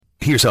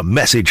here's a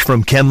message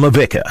from Ken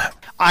LaVicka.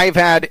 I've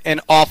had an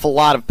awful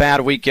lot of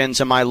bad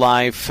weekends in my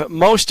life,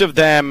 most of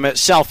them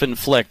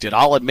self-inflicted,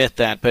 I'll admit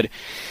that. But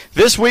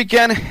this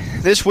weekend,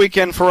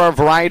 for a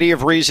variety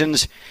of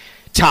reasons,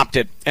 topped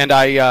it. And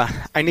I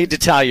need to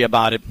tell you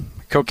about it.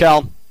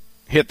 Kokell,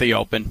 hit the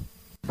open.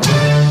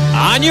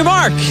 On your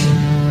mark.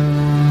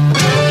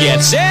 Get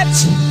set.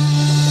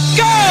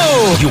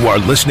 Go! You are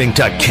listening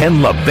to Ken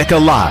LaVicka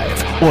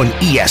Live on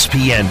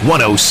ESPN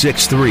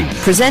 106.3.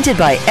 Presented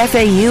by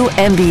FAU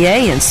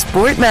MBA and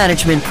Sport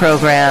Management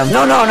Program.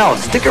 No.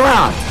 Stick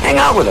around. Hang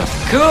out with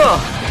us. Cool.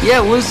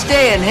 Yeah, we'll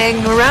stay and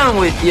hang around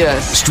with you.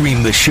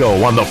 Stream the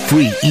show on the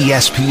free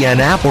ESPN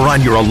app or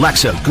on your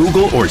Alexa,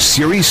 Google, or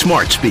Siri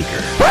smart speaker.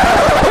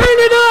 Turn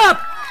it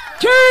up!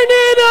 Turn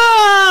it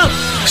up!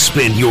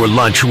 Spend your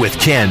lunch with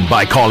Ken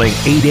by calling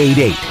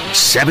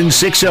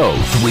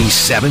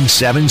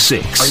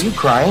 888-760-3776. Are you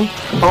crying?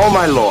 Oh,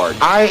 my Lord.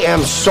 I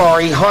am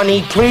sorry,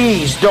 honey.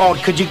 Please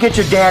don't. Could you get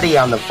your daddy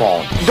on the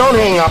phone? Don't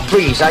hang up,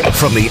 please.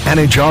 From the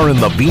Anajar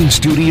and Levine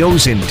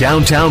Studios in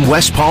downtown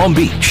West Palm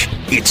Beach,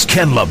 it's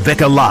Ken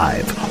LaVicka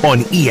Live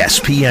on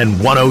ESPN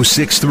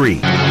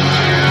 106.3.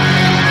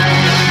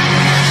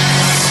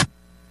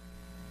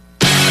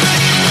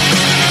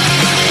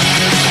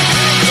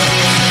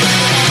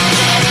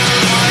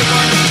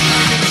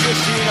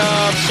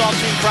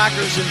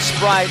 Crackers and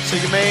Sprite, so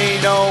you may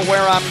know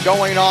where I'm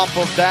going off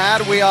of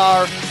that. We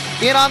are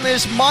in on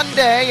this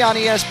Monday on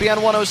ESPN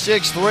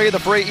 106.3, the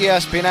free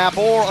ESPN app,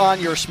 or on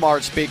your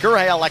smart speaker.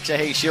 Hey, Alexa,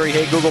 hey, Siri,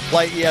 hey, Google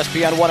Play,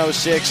 ESPN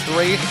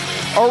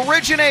 106.3.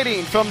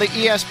 Originating from the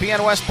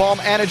ESPN West Palm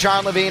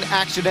Anajar Levine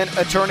Accident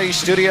Attorney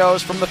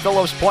Studios from the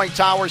Phillips Point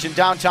Towers in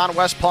downtown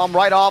West Palm,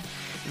 right off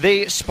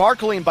the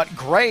sparkling but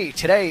gray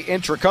today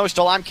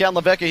Intracoastal. I'm Ken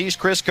LaVicka. He's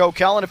Chris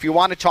Kokell, and if you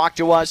want to talk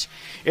to us,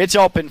 it's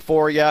open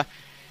for you.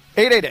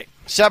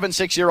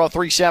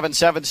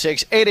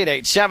 888-760-3776,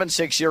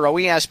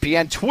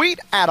 888-760-ESPN. Tweet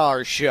at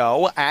our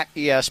show at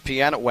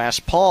ESPN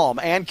West Palm.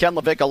 And Ken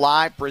LaVicka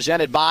Live,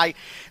 presented by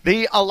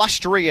the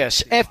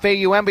illustrious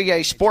FAU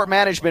MBA Sport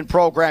Management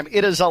Program.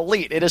 It is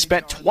elite. It has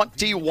spent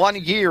 21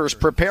 years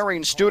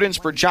preparing students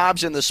for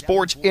jobs in the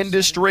sports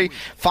industry.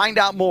 Find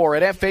out more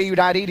at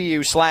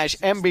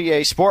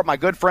fau.edu/MBA Sport. My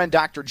good friend,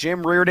 Dr.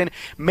 Jim Reardon,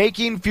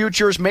 making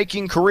futures,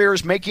 making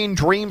careers, making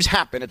dreams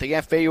happen at the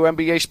FAU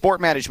MBA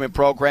Sport Management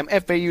Program,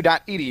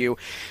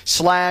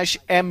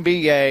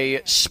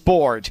 fau.edu/MBA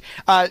Sport.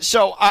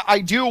 So I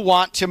do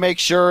want to make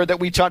sure that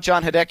we touch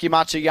on Hideki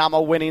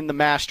Matsuyama winning the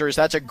Masters.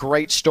 That's a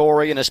great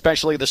story, and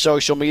especially the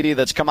social media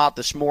that's come out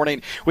this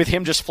morning with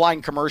him just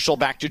flying commercial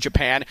back to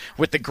Japan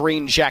with the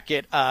green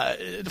jacket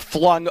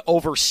flung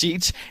over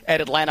seats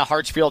at Atlanta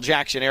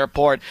Hartsfield-Jackson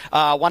Airport.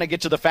 I want to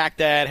get to the fact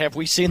that have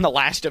we seen the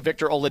last of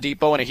Victor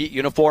Oladipo in a Heat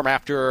uniform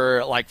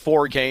after like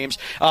 4 games?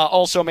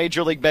 Also,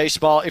 Major League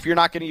Baseball, if you're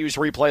not going to use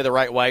replay the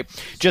right way,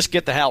 just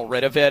get the hell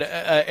rid of it.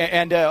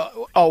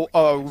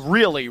 A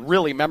really,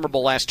 really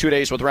memorable last 2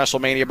 days with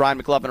WrestleMania.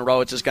 Brian Mclovin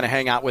Rhodes is going to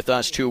hang out with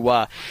us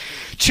to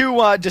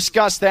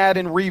discuss that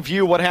and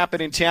review what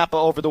happened in Tampa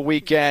over the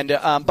weekend.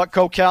 But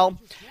Kokell,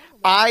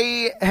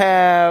 I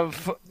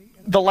have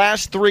the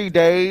last 3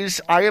 days,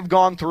 I have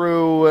gone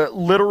through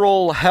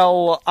literal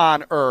hell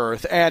on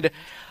earth. And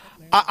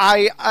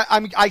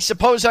I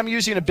suppose I'm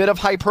using a bit of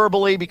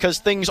hyperbole because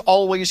things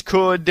always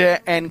could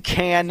and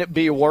can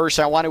be worse.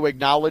 I want to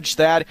acknowledge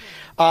that.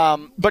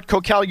 But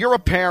Kokell, you're a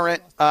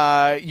parent.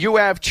 You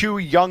have 2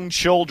 young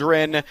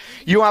children.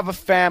 You have a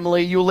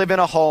family. You live in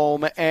a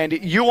home. And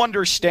you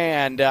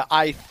understand,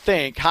 I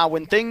think, how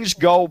when things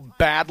go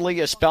badly,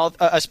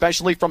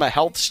 especially from a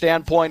health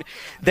standpoint,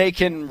 they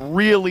can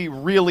really,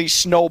 really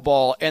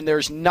snowball. And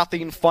there's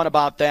nothing fun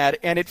about that.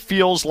 And it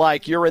feels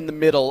like you're in the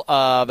middle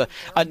of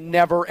a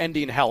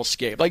never-ending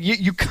hellscape. Like,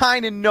 you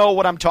kind of know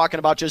what I'm talking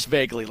about just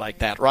vaguely like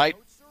that, right?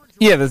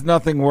 Yeah, there's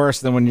nothing worse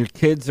than when your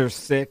kids are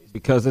sick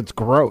because it's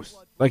gross.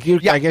 Like,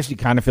 I guess you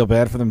kind of feel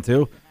bad for them,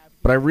 too.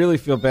 But I really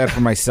feel bad for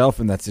myself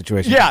in that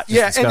situation. Yeah,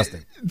 it's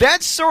disgusting. And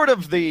that's sort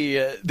of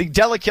the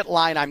delicate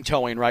line I'm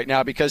towing right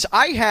now because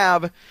I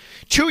have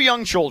 2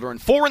 young children,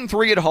 4 and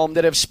 3 at home,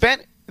 that have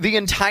spent the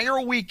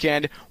entire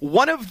weekend,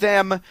 one of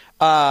them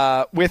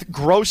with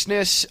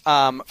grossness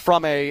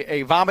from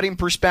a vomiting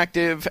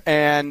perspective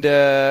and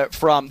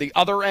from the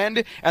other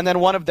end, and then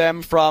one of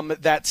them from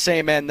that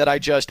same end that I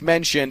just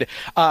mentioned.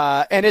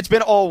 And it's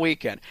been all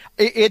weekend.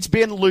 It's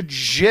been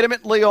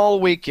legitimately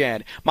all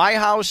weekend. My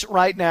house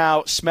right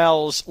now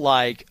smells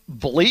like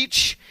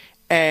bleach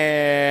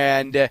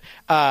and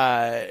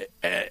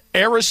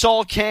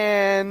aerosol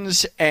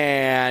cans,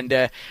 and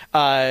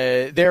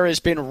there has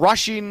been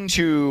rushing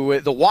to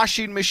the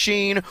washing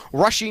machine,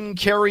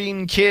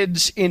 carrying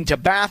kids into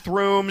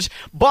bathrooms.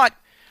 But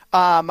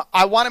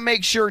I want to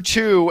make sure,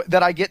 too,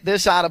 that I get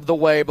this out of the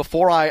way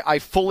before I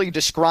fully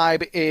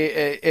describe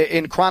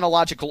in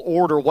chronological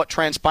order what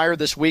transpired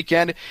this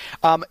weekend,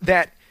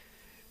 that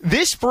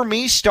this, for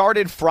me,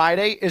 started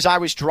Friday as I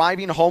was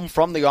driving home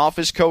from the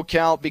office,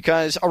 Kokell,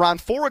 because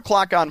around 4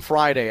 o'clock on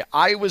Friday,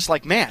 I was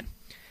like, man,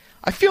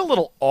 I feel a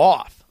little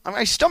off.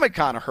 My stomach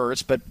kind of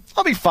hurts, but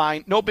I'll be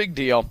fine. No big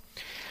deal.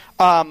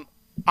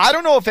 I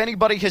don't know if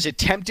anybody has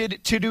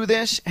attempted to do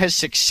this, has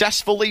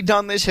successfully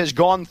done this, has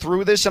gone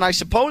through this, and I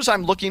suppose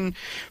I'm looking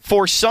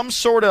for some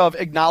sort of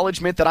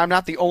acknowledgement that I'm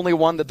not the only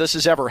one that this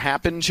has ever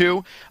happened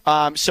to.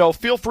 So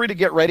feel free to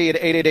get ready at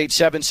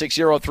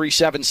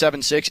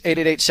 888-760-3776,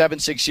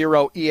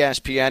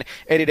 888-760-ESPN,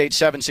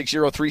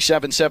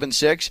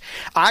 888-760-3776.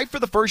 I, for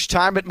the first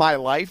time in my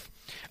life,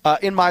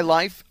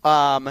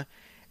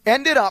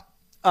 ended up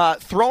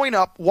throwing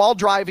up while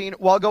driving,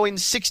 while going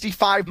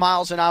 65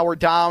 miles an hour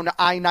down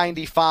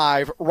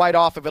I-95 right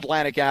off of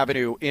Atlantic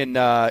Avenue in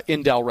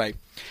Delray.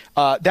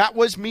 That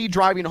was me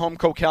driving home,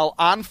 Kokell,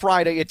 on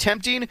Friday,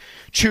 attempting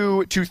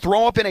to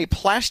throw up in a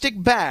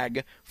plastic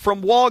bag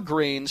from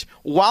Walgreens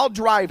while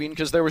driving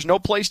because there was no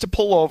place to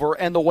pull over,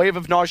 and the wave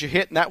of nausea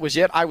hit, and that was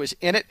it. I was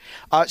in it.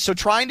 So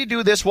trying to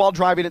do this while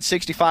driving at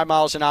 65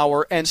 miles an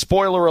hour, and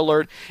spoiler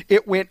alert,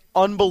 it went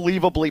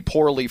unbelievably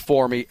poorly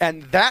for me,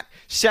 and that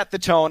set the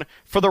tone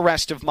for the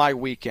rest of my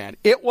weekend.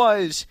 It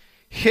was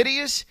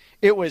hideous.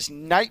 It was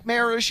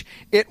nightmarish.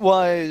 It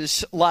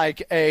was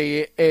like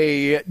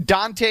a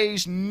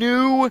Dante's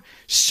new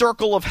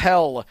circle of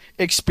hell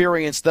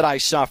experience that I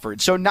suffered.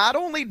 So not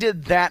only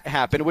did that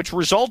happen, which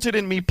resulted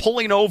in me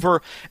pulling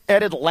over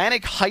at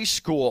Atlantic High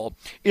School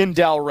in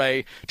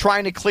Delray,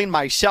 trying to clean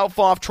myself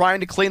off,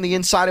 trying to clean the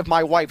inside of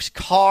my wife's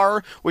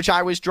car, which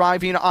I was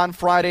driving on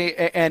Friday,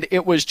 and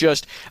it was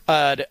just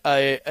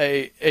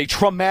a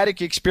traumatic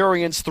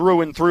experience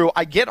through and through.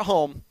 I get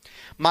home.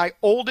 My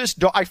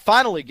oldest I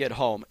finally get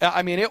home.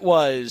 I mean, it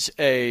was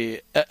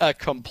a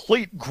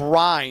complete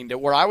grind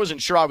where I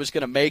wasn't sure I was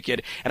going to make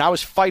it, and I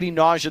was fighting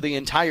nausea the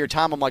entire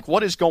time. I'm like,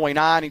 what is going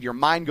on? And your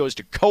mind goes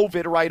to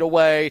COVID right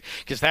away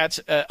because that's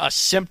a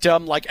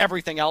symptom, like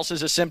everything else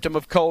is a symptom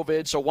of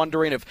COVID. So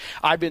wondering if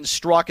I've been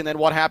struck, and then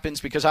what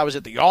happens because I was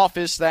at the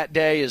office that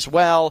day as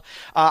well.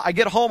 I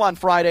get home on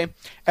Friday,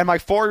 and my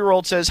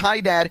 4-year-old says,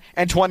 "Hi, Dad,"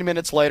 and 20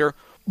 minutes later,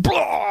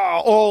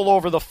 blah, all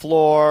over the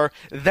floor.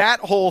 That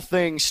whole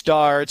thing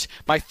starts.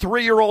 My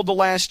 3-year-old the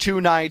last 2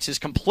 nights has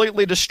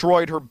completely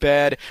destroyed her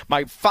bed.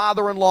 My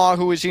father-in-law,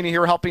 who is in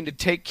here helping to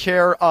take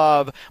care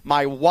of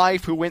my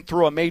wife, who went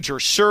through a major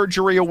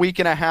surgery a week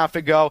and a half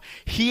ago,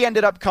 he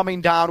ended up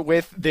coming down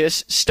with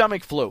this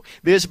stomach flu,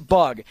 this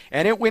bug,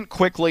 and it went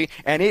quickly,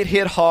 and it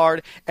hit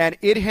hard, and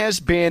it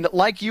has been,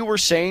 like you were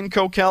saying,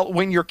 Kokell,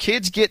 when your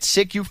kids get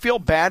sick, you feel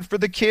bad for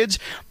the kids,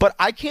 but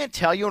I can't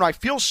tell you, and I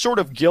feel sort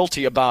of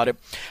guilty about it,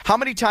 how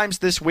many times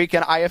this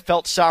weekend I have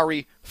felt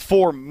sorry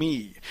for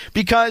me.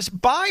 Because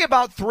by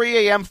about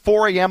 3 a.m.,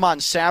 4 a.m. on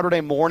Saturday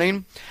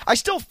morning, I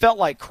still felt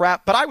like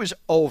crap, but I was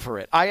over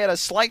it. I had a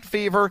slight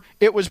fever.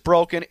 It was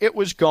broken. It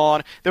was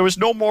gone. There was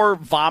no more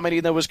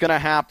vomiting that was going to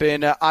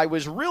happen. I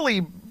was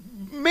really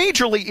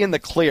majorly in the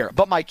clear.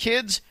 But my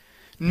kids,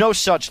 no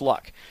such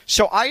luck.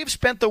 So I have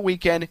spent the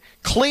weekend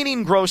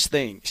cleaning gross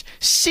things,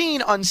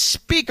 seeing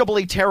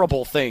unspeakably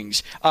terrible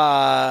things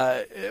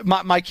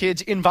my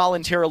kids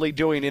involuntarily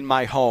doing in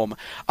my home,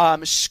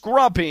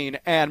 scrubbing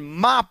and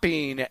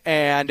mopping,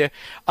 and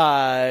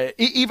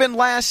even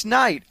last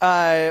night,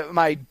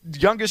 my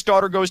youngest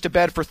daughter goes to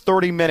bed for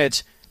 30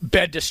 minutes.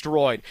 Bed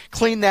destroyed.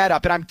 Clean that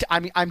up, and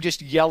I'm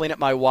just yelling at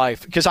my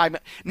wife because I'm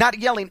not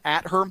yelling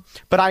at her,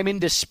 but I'm in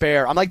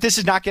despair. I'm like, this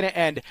is not going to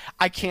end.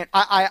 I can't.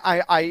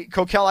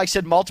 Kokell, I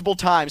said multiple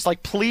times,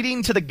 like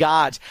pleading to the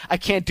gods, I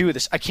can't do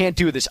this. I can't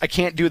do this. I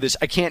can't do this.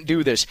 I can't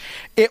do this.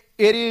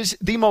 It is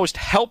the most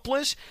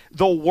helpless,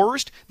 the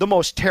worst, the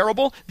most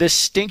terrible, the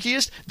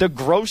stinkiest, the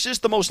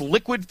grossest, the most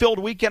liquid-filled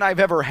weekend I've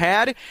ever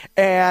had,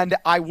 and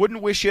I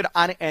wouldn't wish it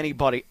on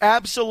anybody.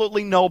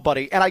 Absolutely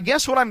nobody. And I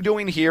guess what I'm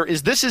doing here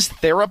is this is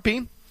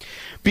therapy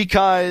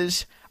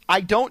because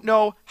I don't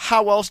know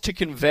how else to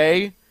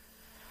convey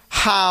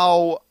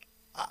how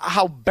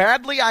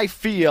badly I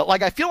feel.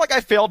 Like, I feel like I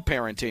failed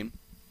parenting.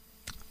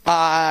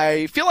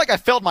 I feel like I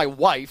failed my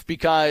wife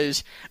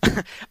because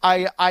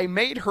I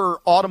made her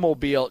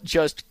automobile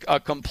just a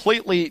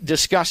completely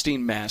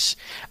disgusting mess.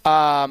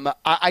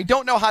 I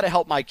don't know how to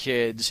help my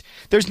kids.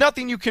 There's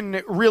nothing you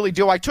can really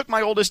do. I took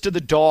my oldest to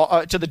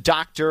the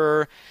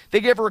doctor. They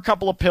gave her a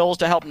couple of pills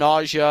to help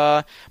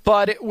nausea.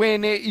 But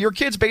when your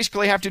kids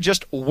basically have to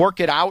just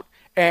work it out,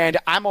 and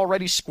I'm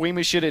already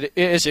squeamish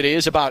as it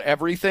is about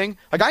everything,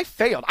 like I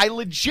failed. I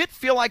legit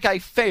feel like I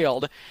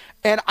failed,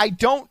 and I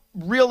don't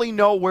really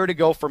know where to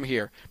go from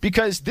here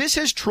because this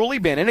has truly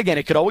been, and again,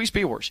 it could always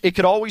be worse. It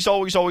could always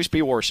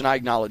be worse, and I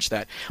acknowledge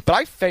that. But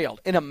I failed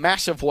in a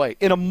massive way,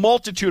 in a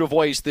multitude of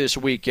ways this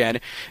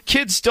weekend.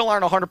 Kids still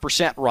aren't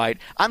 100% right.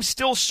 I'm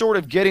still sort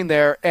of getting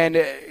there, and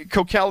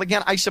Kokell,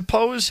 again, I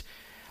suppose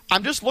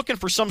I'm just looking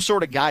for some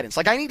sort of guidance.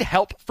 Like, I need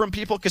help from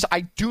people because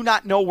I do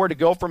not know where to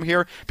go from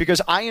here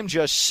because I am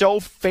just so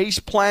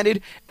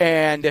face-planted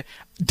and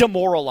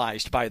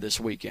demoralized by this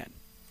weekend.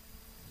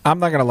 I'm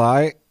not going to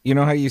lie. You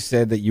know how you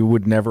said that you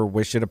would never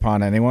wish it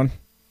upon anyone?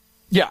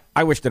 Yeah.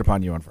 I wished it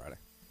upon you on Friday.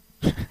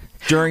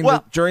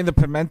 During the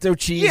pimento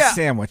cheese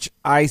sandwich,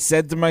 I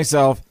said to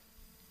myself,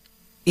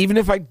 even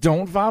if I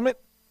don't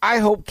vomit, I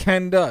hope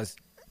Ken does.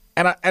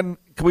 And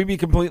can we be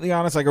completely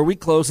honest? Like, are we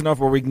close enough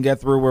where we can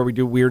get through where we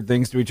do weird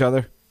things to each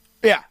other?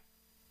 Yeah.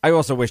 I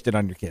also wished it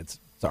on your kids.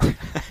 Sorry.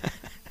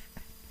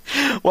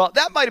 Well,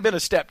 that might have been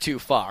a step too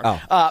far,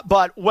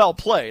 but well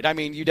played. I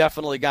mean, you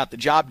definitely got the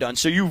job done.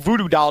 So you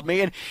voodoo dolled me,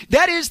 and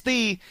that is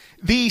the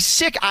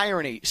sick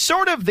irony,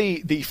 sort of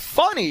the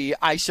funny,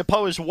 I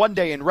suppose, one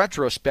day in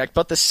retrospect.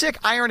 But the sick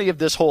irony of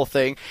this whole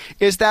thing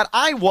is that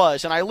I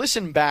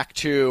listened back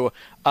to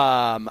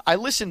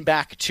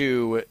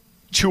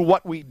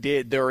what we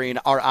did during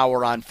our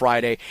hour on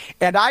Friday,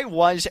 and I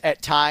was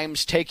at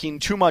times taking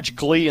too much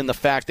glee in the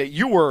fact that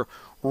you were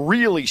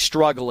really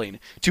struggling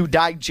to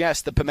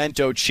digest the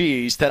pimento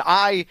cheese that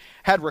I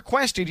had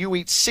requested you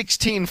eat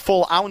 16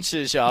 full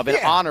ounces of in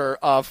honor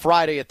of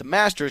Friday at the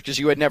Masters, because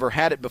you had never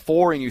had it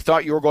before and you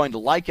thought you were going to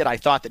like it. I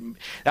thought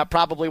that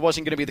probably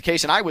wasn't going to be the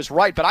case, and I was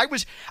right. But I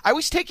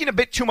was taking a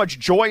bit too much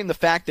joy in the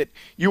fact that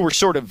you were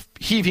sort of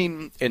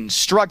heaving and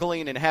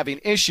struggling and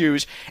having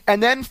issues,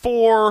 and then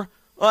for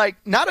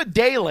not a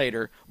day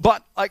later,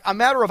 but like a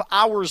matter of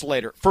hours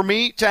later, for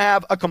me to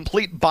have a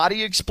complete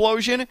body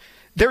explosion.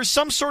 There's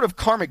some sort of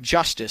karmic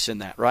justice in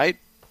that, right?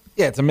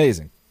 Yeah, it's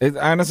amazing.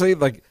 Honestly,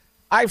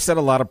 I've said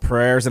a lot of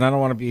prayers, and I don't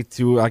want to be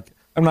too,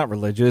 I'm not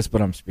religious,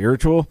 but I'm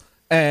spiritual,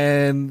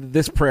 and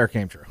this prayer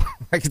came true.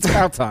 It's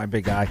about time,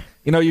 big guy.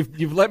 You know,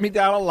 you've let me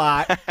down a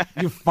lot.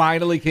 You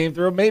finally came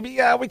through. Maybe,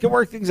 we can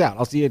work things out.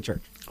 I'll see you at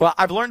church. Well,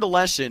 I've learned a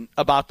lesson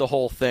about the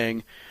whole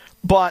thing,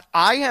 but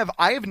I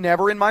have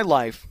never in my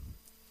life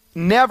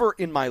been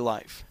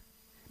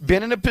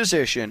in a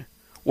position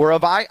where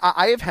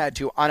I have had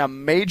to, on a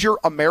major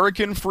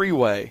American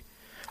freeway,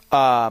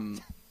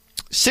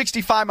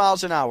 65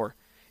 miles an hour,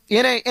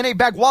 in a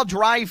bag while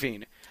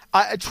driving,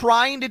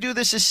 trying to do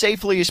this as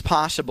safely as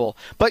possible.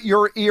 But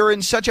you're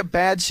in such a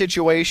bad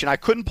situation. I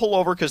couldn't pull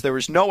over because there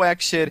was no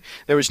exit.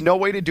 There was no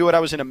way to do it. I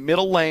was in a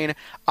middle lane.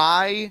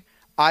 I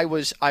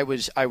was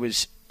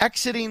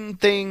exiting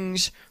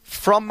things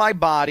from my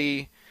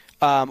body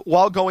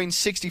while going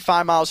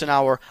 65 miles an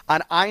hour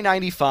on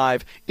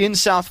I-95 in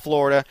South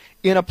Florida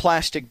in a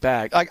plastic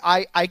bag.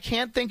 I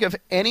can't think of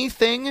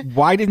anything.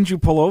 Why didn't you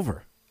pull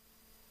over?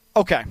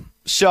 Okay,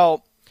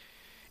 so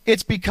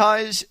it's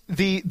because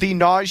the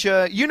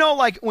nausea,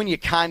 when you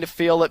kind of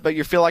feel it, but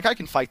you feel like I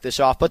can fight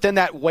this off, but then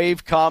that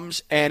wave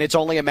comes and it's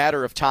only a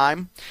matter of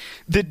time.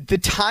 The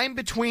time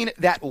between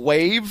that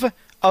wave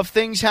of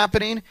things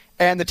happening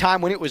and the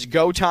time when it was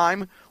go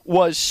time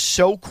was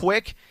so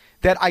quick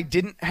that I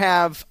didn't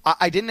have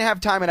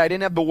time, and I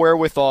didn't have the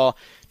wherewithal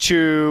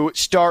to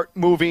start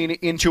moving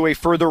into a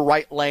further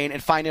right lane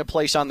and finding a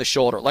place on the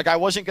shoulder. I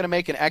wasn't going to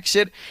make an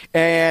exit,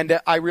 and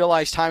I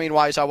realized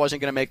timing-wise I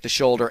wasn't going to make the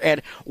shoulder.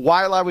 And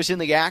while I was in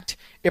the act,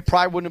 it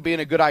probably wouldn't have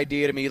been a good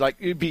idea to me,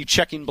 be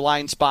checking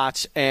blind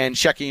spots and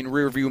checking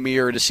rearview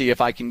mirror to see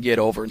if I can get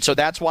over. And so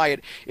that's why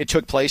it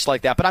took place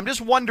like that. But I'm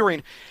just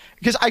wondering,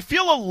 because I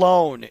feel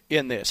alone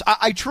in this.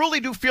 I truly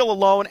do feel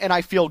alone, and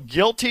I feel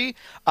guilty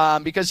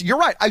because you're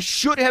right. I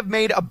should have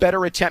made a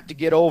better attempt to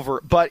get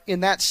over, but in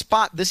that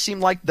spot, this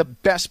seemed like the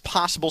best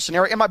possible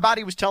scenario. And my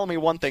body was telling me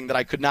one thing that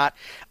I could not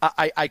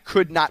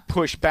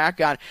push back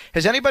on.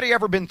 Has anybody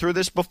ever been through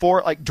this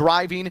before?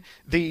 Driving,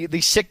 the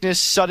sickness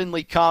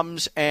suddenly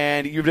comes,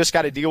 and you've just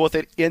got to deal with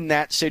it in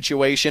that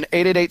situation.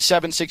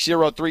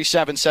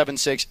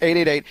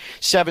 888-760-3776,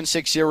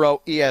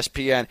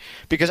 888-760-ESPN,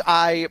 because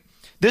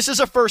this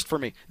is a first for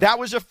me. That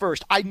was a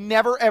first. I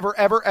never, ever,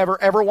 ever,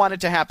 ever, ever want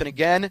it to happen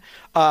again.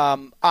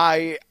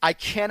 I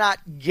cannot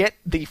get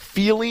the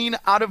feeling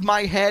out of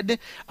my head.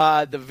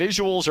 The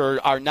visuals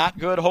are not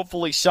good.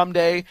 Hopefully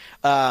someday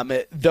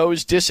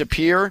those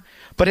disappear.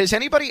 But has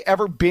anybody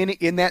ever been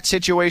in that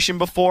situation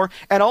before?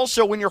 And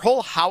also, when your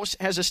whole house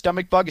has a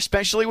stomach bug,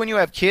 especially when you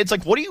have kids,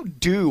 what do you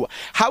do?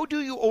 How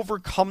do you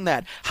overcome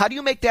that? How do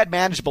you make that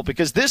manageable?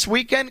 Because this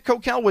weekend,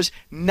 Kokell, was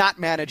not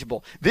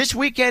manageable. This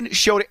weekend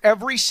showed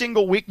every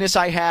single weakness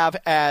I have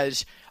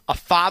as a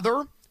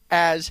father,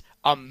 as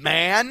a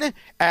man,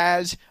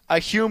 as a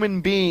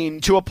human being,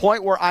 to a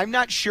point where I'm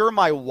not sure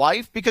my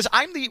wife, because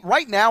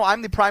right now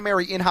I'm the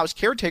primary in-house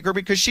caretaker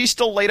because she's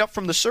still laid up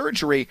from the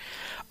surgery.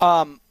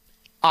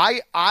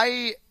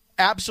 I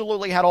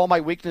absolutely had all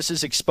my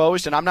weaknesses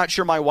exposed, and I'm not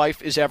sure my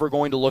wife is ever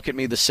going to look at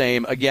me the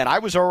same again. I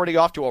was already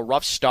off to a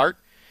rough start,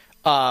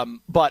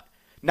 but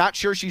not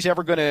sure she's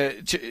ever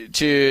going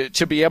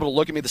to be able to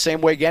look at me the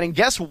same way again. And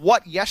guess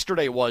what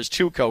yesterday was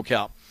too,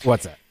 Kokell?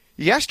 What's that?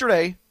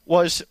 Yesterday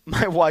was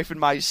my wife and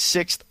my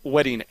 6th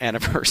wedding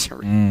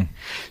anniversary.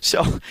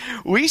 So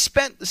we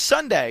spent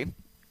Sunday,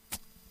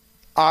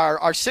 our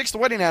 6th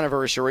wedding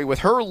anniversary, with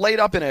her laid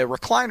up in a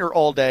recliner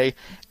all day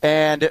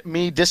and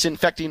me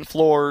disinfecting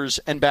floors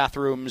and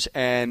bathrooms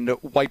and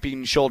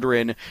wiping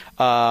children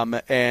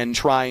and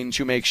trying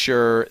to make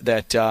sure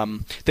that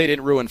they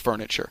didn't ruin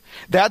furniture.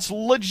 That's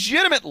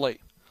legitimately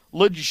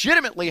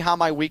legitimately how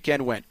my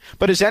weekend went.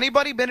 But has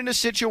anybody been in a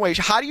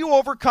situation, how do you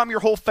overcome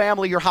your whole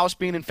family, your house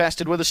being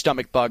infested with a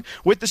stomach bug,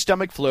 with the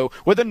stomach flu,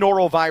 with a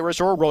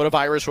norovirus or a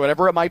rotavirus,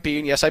 whatever it might be?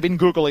 And yes, I've been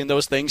Googling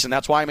those things, and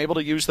that's why I'm able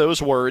to use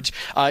those words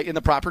in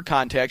the proper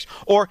context.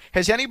 Or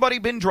has anybody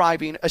been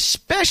driving,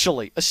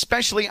 especially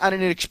on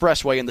an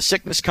expressway, and the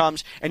sickness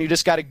comes, and you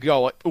just got to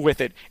go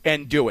with it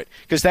and do it?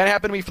 Because that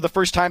happened to me for the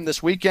first time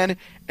this weekend,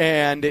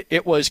 and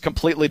it was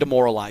completely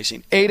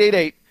demoralizing.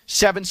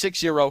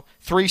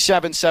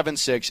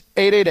 888-760-3776,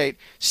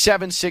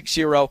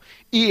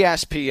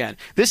 888-760-ESPN.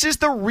 This is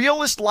the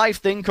realest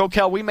life thing,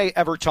 Kokell, we may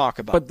ever talk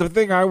about. But the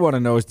thing I want to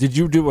know is, did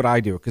you do what I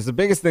do? Because the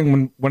biggest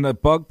thing, when a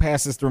bug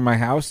passes through my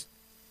house,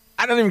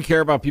 I don't even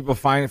care about people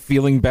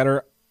feeling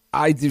better.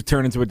 I do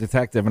turn into a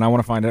detective, and I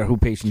want to find out who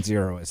patient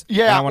zero is.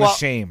 Yeah, and I want to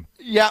shame.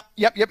 Yep.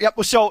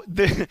 So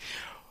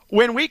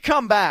when we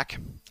come back,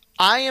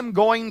 I am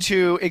going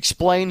to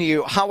explain to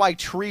you how I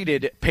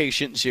treated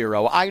patient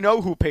zero. I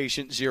know who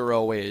patient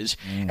zero is,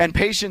 and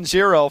patient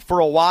zero, for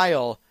a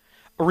while,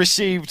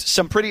 received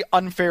some pretty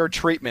unfair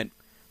treatment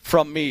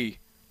from me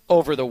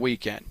over the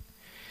weekend.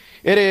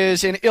 It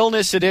is an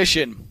illness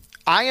edition.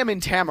 I am in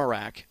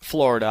Tamarack,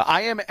 Florida.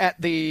 I am at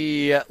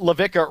the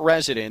LaVicka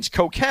residence.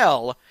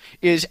 Kokell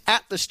is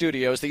at the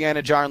studios, the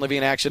Anna Jar and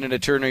Levine Accident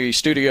Attorney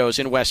Studios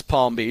in West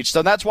Palm Beach.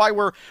 So that's why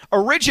we're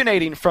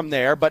originating from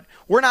there, but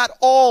we're not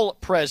all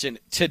present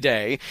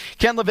today.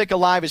 Ken LaVicka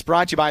Live is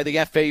brought to you by the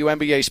FAU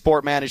MBA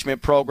Sport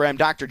Management Program.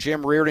 Dr.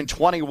 Jim Reardon,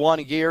 21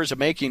 years of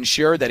making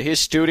sure that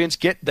his students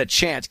get the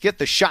chance, get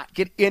the shot,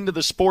 get into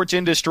the sports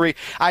industry.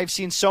 I've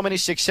seen so many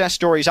success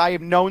stories. I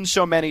have known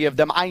so many of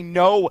them. I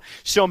know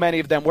so many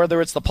of them, whether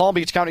it's the Palm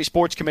Beach County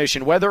Sports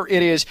Commission, whether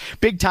it is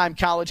big-time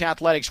college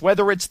athletics,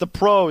 whether it's the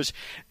pros.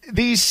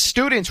 These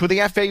students with the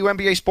FAU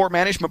MBA Sport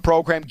Management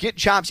Program get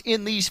jobs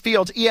in these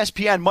fields.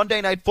 ESPN,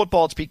 Monday Night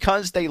Football, it's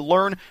because they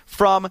learn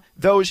from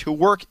those who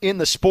work in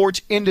the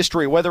sports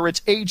industry, whether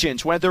it's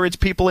agents, whether it's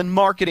people in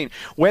marketing,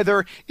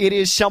 whether it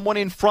is someone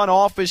in front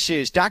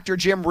offices. Dr.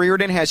 Jim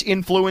Reardon has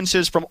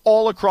influences from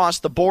all across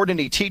the board, and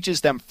he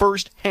teaches them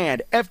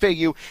firsthand.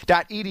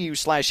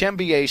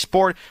 FAU.edu/MBA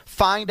Sport.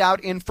 Find out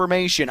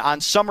information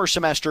on summer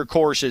semester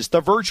courses, the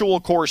virtual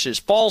courses,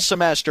 fall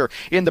semester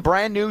in the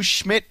brand new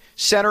Schmidt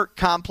Center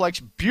Complex.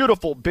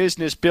 Beautiful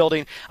business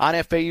building on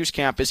FAU's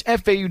campus,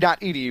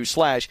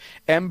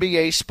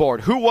 FAU.edu/MBA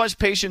Sport. Who was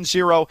patient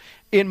zero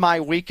in my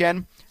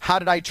weekend? How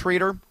did I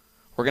treat her?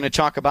 We're going to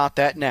talk about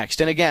that next.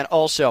 And again,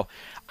 also,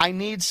 I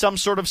need some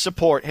sort of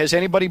support. Has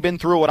anybody been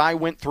through what I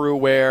went through,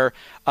 where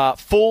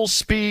full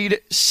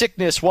speed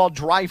sickness while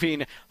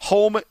driving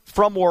home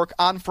from work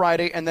on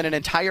Friday, and then an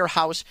entire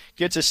house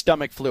gets a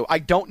stomach flu? I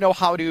don't know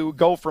how to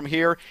go from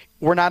here.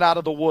 We're not out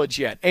of the woods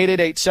yet.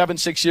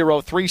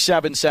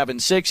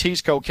 888-760-3776.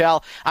 He's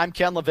Kokell. I'm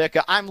Ken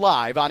LaVicka. I'm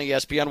live on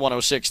ESPN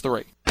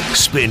 106.3.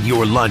 Spend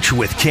your lunch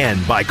with Ken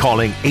by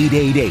calling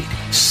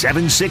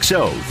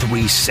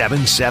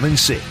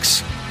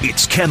 888-760-3776.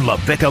 It's Ken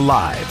LaVicka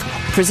Live.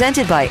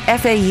 Presented by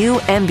FAU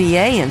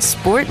MBA and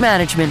Sport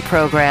Management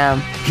Program.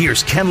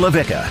 Here's Ken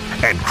LaVicka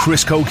and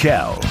Chris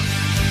Kokell.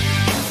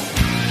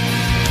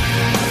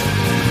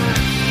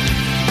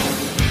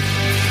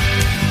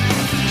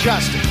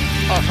 Just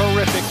a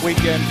horrific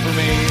weekend for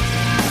me,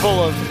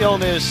 full of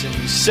illness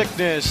and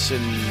sickness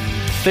and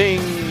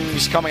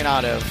things coming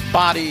out of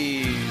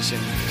bodies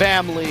and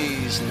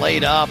families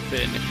laid up,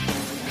 and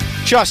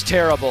just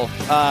terrible.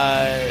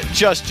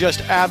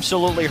 Just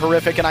absolutely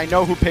horrific. And I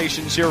know who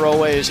patient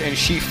zero is, and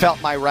she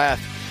felt my wrath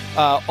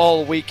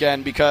all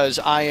weekend, because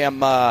I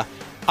am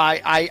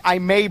I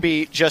may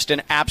be just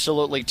an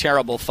absolutely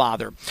terrible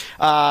father.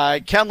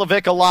 Ken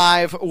LaVicka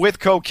Live with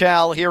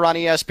Kokell here on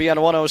ESPN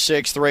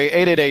 106.3,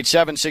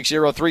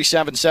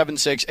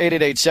 888-760-3776,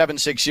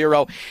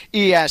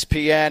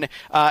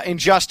 888-760-ESPN. In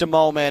just a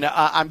moment,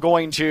 I'm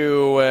going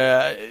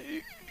to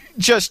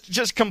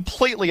just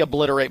completely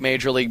obliterate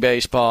Major League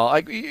Baseball.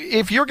 Like,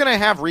 if you're going to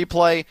have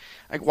replay,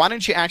 like, why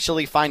don't you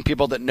actually find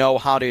people that know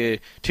how to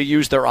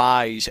use their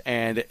eyes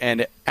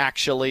and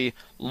actually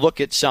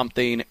look at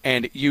something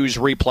and use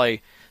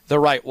replay the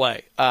right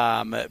way?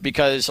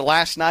 Because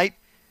last night,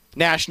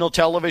 national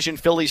television,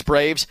 Phillies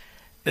Braves,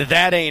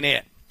 that ain't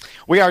it.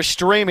 We are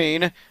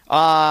streaming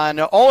on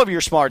all of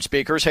your smart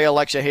speakers. Hey,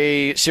 Alexa.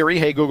 Hey, Siri.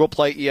 Hey, Google.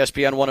 Play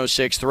ESPN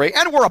 106.3.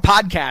 And we're a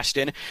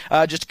podcasting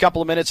just a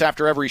couple of minutes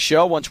after every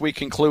show once we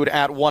conclude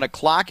at 1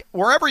 o'clock.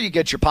 Wherever you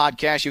get your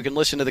podcast, you can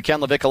listen to the Ken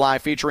LaVicka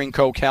Live featuring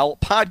Kokell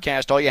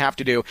podcast. All you have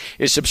to do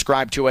is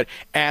subscribe to it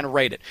and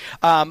rate it.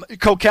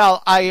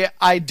 Kokell,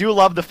 I do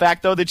love the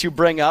fact, though, that you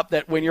bring up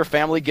that when your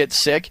family gets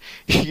sick,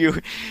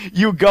 you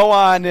go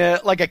on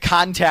like a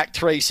contact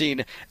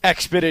tracing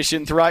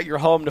expedition throughout your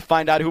home to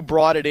find out who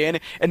brought it in.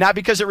 And not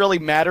because it really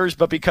matters,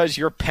 but because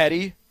you're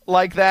petty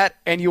like that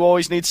and you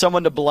always need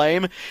someone to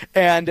blame.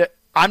 And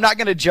I'm not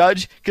going to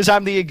judge, because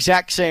I'm the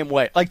exact same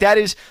way. Like, that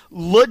is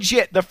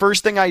legit the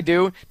first thing I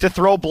do, to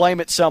throw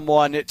blame at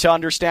someone to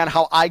understand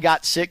how I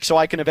got sick so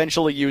I can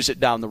eventually use it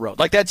down the road.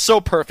 Like, that's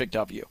so perfect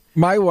of you.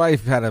 My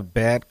wife had a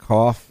bad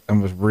cough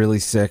and was really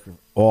sick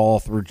all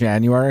through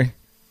January.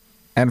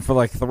 And for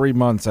like 3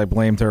 months, I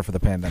blamed her for the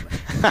pandemic.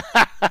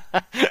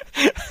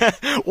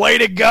 Way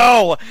to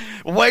go.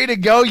 Way to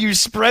go. You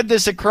spread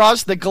this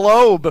across the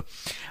globe.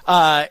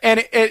 And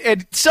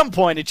at some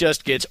point, it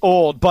just gets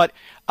old. But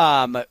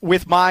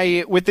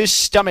with this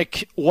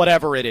stomach,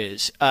 whatever it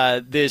is,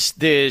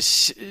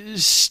 this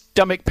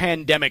stomach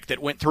pandemic that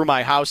went through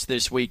my house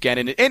this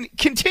weekend and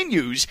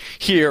continues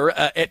here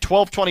at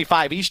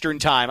 12:25 Eastern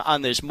time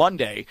on this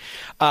Monday,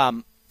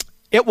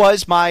 it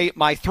was my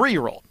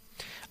 3-year-old.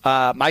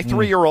 My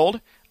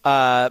 3-year-old,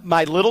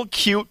 my little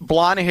cute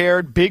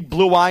blonde-haired, big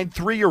blue-eyed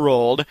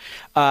 3-year-old,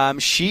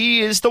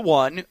 she is the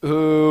one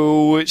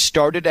who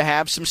started to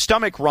have some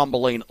stomach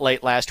rumbling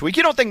late last week.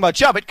 You don't think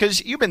much of it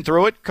because you've been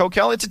through it,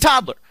 Kokell. It's a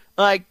toddler.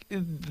 Like,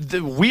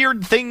 the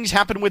weird things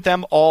happen with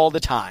them all the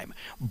time.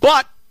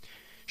 But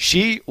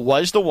she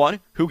was the one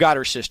who got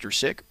her sister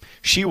sick.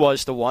 She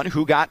was the one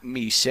who got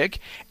me sick.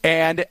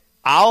 And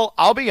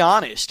I'll be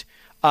honest,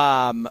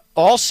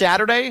 all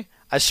Saturday,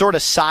 I sort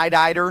of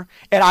side-eyed her,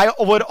 and I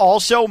would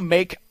also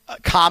make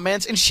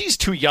comments, and she's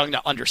too young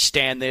to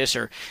understand this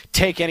or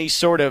take any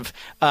sort of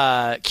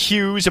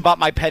cues about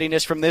my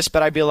pettiness from this,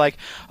 but I'd be like,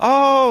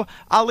 oh,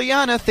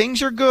 Aliana,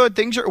 things are good.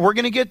 We're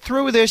going to get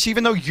through this,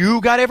 even though you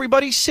got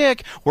everybody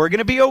sick. We're going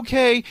to be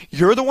okay.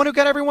 You're the one who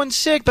got everyone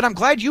sick, but I'm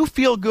glad you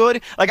feel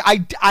good. Like,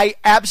 I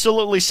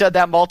absolutely said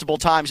that multiple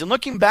times, and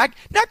looking back,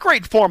 not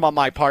great form on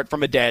my part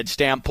from a dad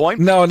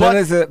standpoint. No, and then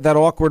there's that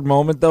awkward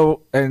moment,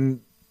 though,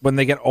 and when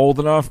they get old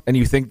enough and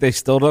you think they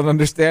still don't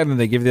understand and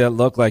they give you that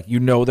look like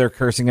they're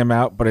cursing him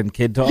out, but in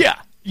kid talk,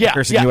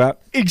 cursing you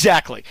out.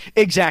 Exactly.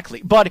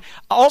 But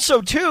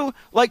also, too,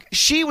 like,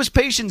 she was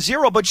patient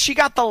zero, but she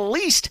got the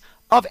least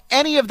of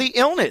any of the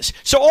illness.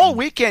 So all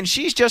weekend,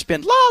 she's just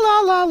been la,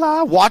 la, la,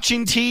 la,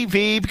 watching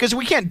TV because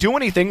we can't do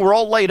anything. We're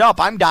all laid up.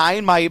 I'm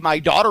dying. My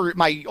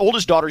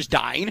oldest daughter's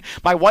dying.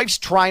 My wife's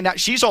trying not,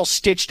 she's all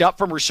stitched up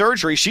from her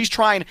surgery. She's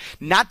trying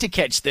not to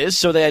catch this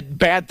so that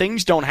bad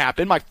things don't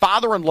happen. My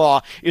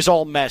father-in-law is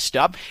all messed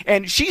up.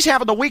 And she's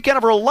having the weekend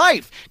of her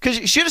life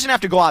because she doesn't have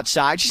to go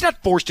outside. She's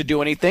not forced to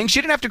do anything. She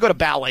didn't have to go to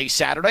ballet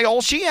Saturday.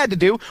 All she had to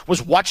do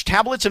was watch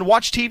tablets and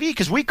watch TV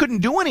because we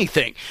couldn't do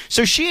anything.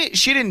 So she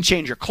didn't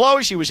change her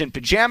clothes. She was in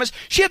pajamas.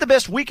 She had the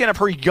best weekend of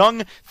her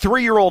young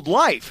 3-year-old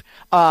life.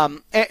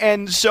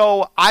 And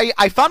so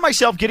I found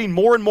myself getting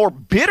more and more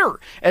bitter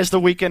as the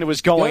weekend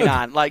was going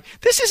on. Like,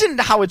 this isn't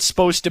how it's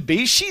supposed to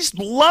be. She's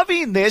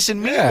loving this,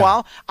 and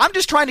meanwhile, I'm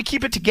just trying to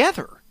keep it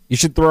together. You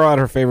should throw out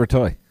her favorite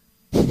toy.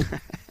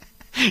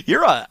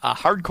 You're a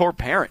hardcore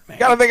parent, man.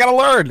 They gotta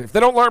learn. If they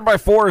don't learn by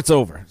 4, it's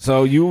over.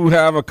 So you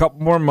have a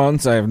couple more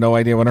months. I have no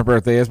idea when her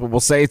birthday is, but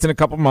we'll say it's in a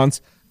couple months.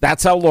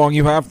 That's how long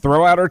you have.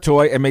 Throw out her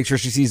toy and make sure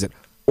she sees it.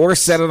 Or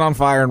set it on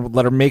fire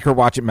and make her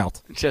watch it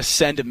melt. Just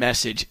send a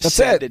message.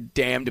 Send a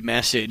damned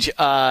message.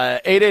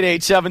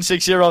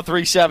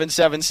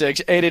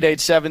 888-760-3776.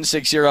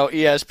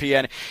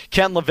 888-760-ESPN.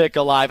 Ken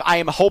LaVicka Live. I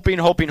am hoping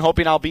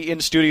I'll be in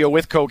studio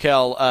with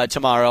Kokell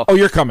tomorrow. Oh,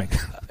 you're coming.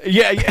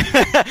 Yeah.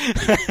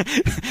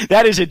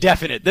 That is a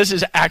definite. This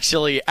is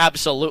actually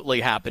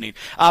absolutely happening.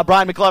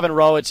 Brian Mclovin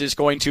Rowitz is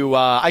going to,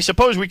 I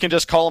suppose we can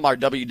just call him our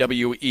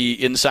WWE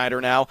insider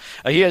now.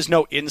 He has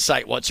no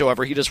insight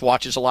whatsoever. He just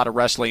watches a lot of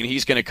wrestling.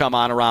 He's going to come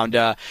on around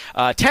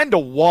 10 to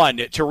 1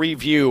 to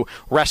review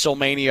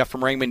WrestleMania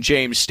from Raymond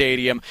James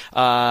Stadium.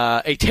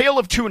 A tale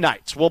of two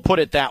nights, we'll put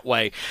it that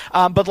way.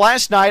 But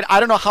last night, I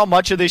don't know how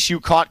much of this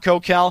you caught,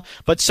 Kokell,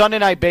 but Sunday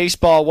Night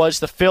Baseball was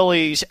the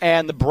Phillies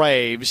and the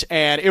Braves,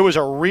 and it was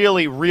a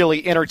really,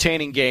 really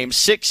entertaining game,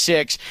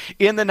 6-6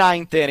 in the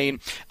 9th inning.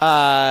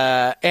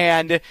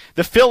 And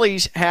the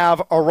Phillies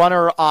have a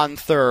runner on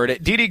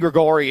third. Didi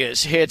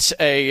Gregorius hits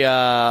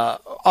a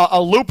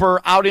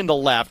looper out in the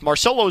left.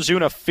 Marcell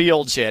Ozuna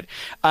fields it.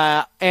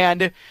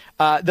 And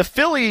the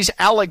Phillies'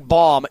 Alec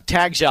Baum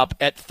tags up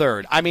at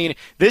third. I mean,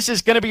 this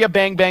is going to be a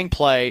bang-bang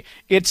play.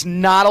 It's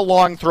not a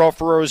long throw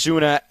for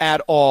Ozuna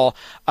at all.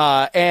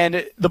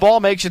 And the ball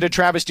makes it to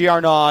Travis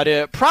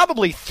d'Arnaud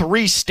probably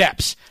 3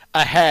 steps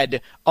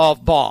ahead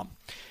of Baum.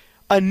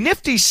 A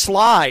nifty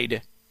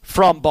slide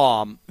from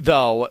Baum,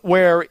 though,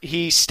 where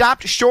he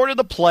stopped short of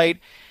the plate,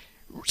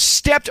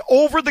 stepped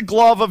over the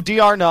glove of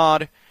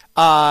d'Arnaud,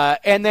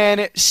 and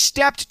then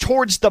stepped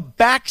towards the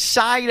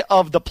backside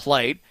of the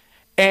plate,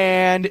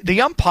 and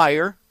the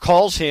umpire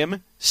calls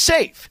him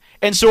safe.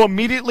 And so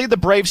immediately the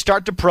Braves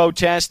start to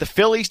protest. The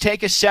Phillies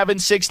take a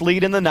 7-6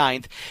 lead in the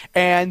 9th,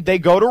 and they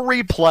go to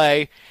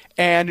replay,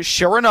 and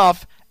sure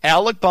enough,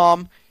 Alec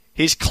Baum,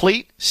 his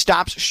cleat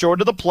stops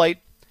short of the plate,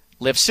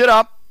 lifts it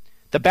up.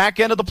 The back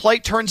end of the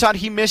plate, turns out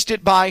he missed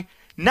it by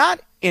not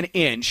an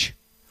inch,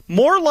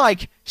 more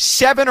like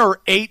 7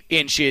 or 8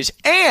 inches,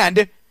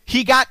 and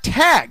he got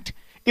tagged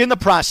in the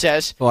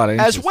process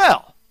as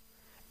well.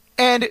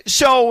 And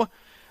so,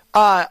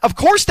 of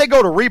course, they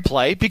go to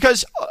replay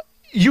because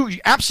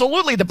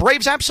the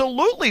Braves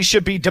absolutely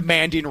should be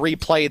demanding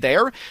replay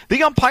there.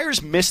 The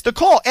umpires missed the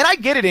call, and I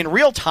get it in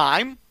real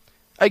time.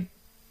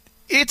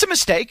 It's a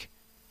mistake.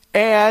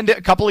 And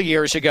a couple of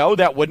years ago,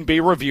 that wouldn't be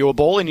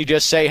reviewable, and you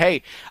just say,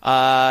 hey,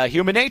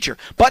 human nature.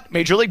 But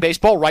Major League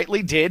Baseball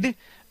rightly did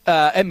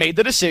and made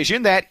the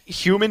decision that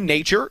human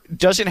nature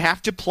doesn't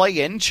have to play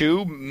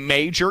into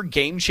major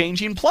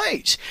game-changing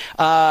plays.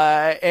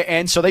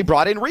 And so they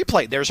brought in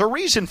replay. There's a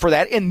reason for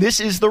that, and this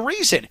is the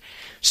reason.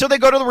 So they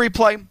go to the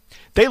replay,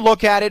 they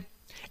look at it,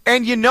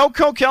 and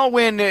Kokell,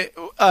 when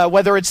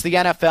whether it's the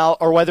NFL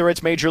or whether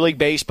it's Major League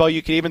Baseball,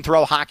 you can even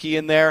throw hockey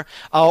in there,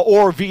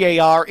 or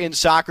VAR in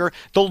soccer,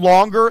 the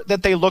longer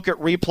that they look at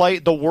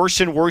replay, the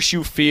worse and worse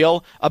you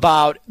feel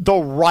about the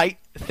right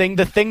thing,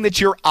 the thing that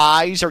your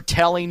eyes are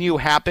telling you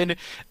happened,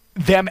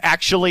 them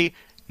actually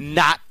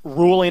not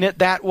ruling it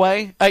that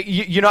way.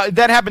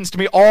 That happens to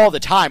me all the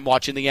time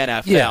watching the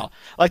NFL. Yeah.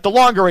 Like, the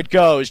longer it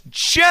goes,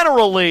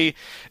 generally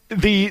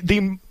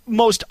the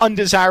most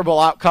undesirable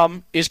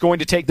outcome is going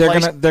to take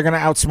place. They're gonna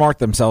outsmart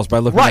themselves by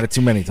looking at it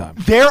too many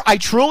times. I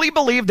truly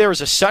believe there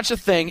is such a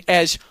thing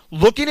as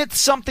looking at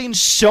something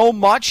so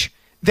much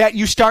that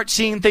you start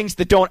seeing things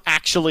that don't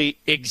actually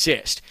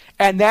exist.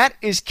 And that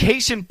is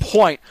case in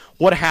point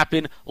what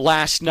happened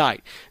last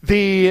night.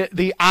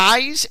 The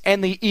eyes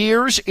and the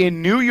ears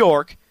in New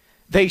York,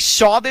 they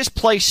saw this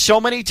play so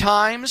many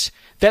times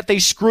that they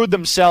screwed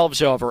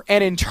themselves over,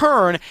 and in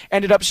turn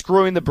ended up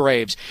screwing the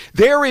Braves.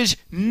 There is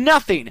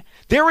not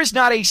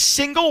a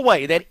single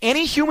way that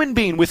any human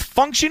being with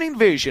functioning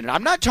vision, and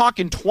I'm not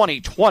talking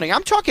 20/20,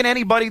 I'm talking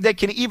anybody that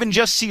can even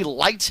just see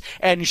lights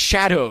and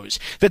shadows,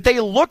 that they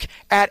look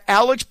at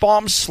Alex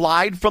Baum's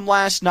slide from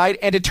last night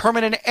and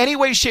determine in any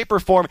way, shape, or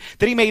form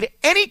that he made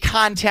any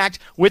contact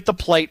with the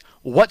plate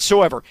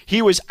whatsoever.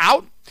 He was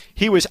out,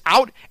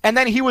 and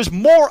then he was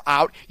more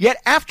out, yet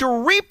after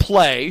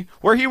replay,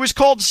 where he was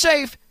called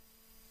safe,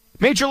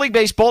 Major League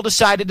Baseball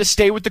decided to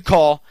stay with the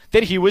call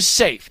that he was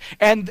safe.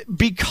 And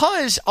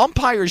because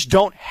umpires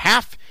don't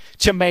have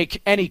to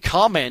make any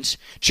comments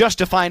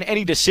justifying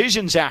any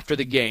decisions after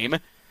the game,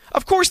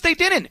 of course they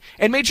didn't.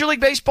 And Major League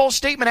Baseball's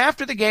statement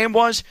after the game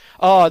was,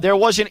 there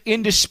was an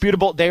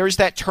indisputable, there's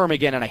that term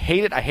again, and I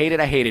hate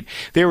it.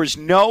 There was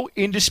no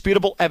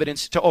indisputable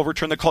evidence to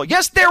overturn the call.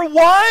 Yes, there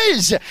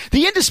was!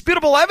 The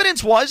indisputable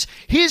evidence was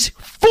his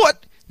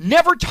foot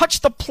never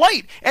touched the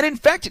plate, and in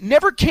fact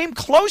never came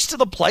close to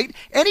the plate,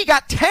 and he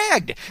got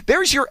tagged.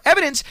 There's your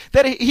evidence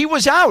that he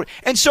was out.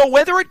 And so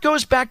whether it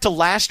goes back to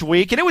last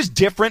week, and it was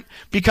different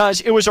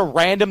because it was a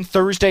random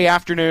Thursday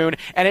afternoon,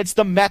 and it's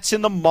the Mets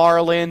and the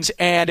Marlins,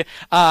 and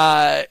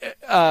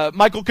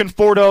Michael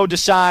Conforto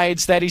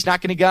decides that he's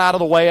not going to get out of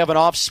the way of an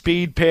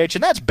off-speed pitch,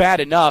 and that's bad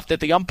enough that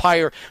the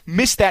umpire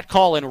missed that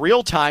call in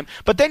real time,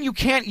 but then you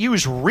can't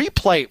use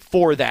replay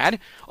for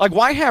that. Like,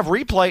 why have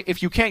replay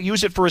if you can't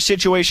use it for a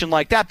situation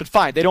like that? But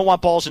fine, they don't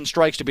want balls and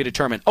strikes to be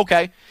determined.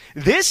 Okay,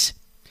 this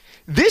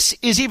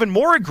is even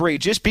more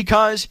egregious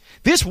because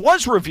this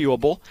was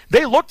reviewable.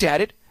 They looked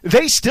at it.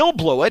 They still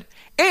blew it.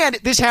 And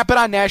this happened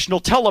on national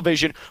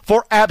television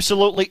for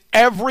absolutely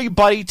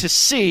everybody to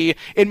see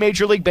in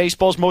Major League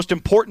Baseball's most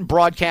important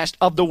broadcast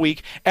of the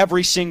week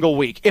every single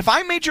week. If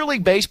I'm Major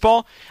League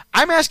Baseball,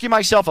 I'm asking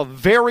myself a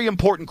very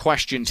important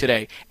question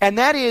today. And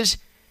that is,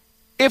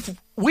 if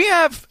we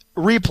have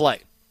replay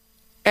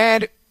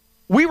and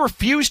we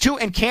refuse to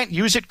and can't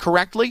use it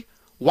correctly,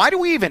 why do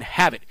we even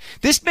have it?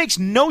 This makes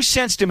no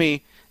sense to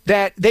me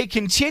that they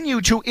continue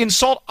to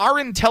insult our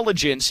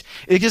intelligence,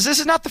 because this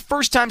is not the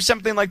first time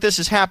something like this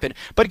has happened,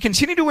 but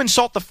continue to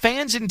insult the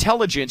fans'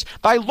 intelligence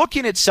by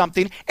looking at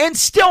something and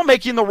still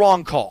making the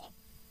wrong call.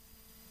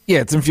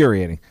 Yeah, it's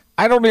infuriating.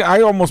 I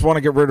almost want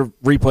to get rid of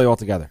replay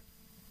altogether.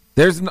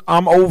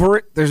 I'm over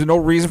it. There's no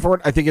reason for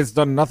it. I think it's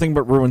done nothing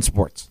but ruin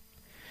sports.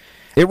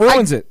 It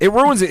ruins it. It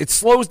ruins it. It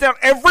slows down.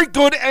 Every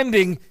good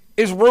ending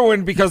is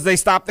ruined because they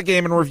stop the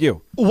game and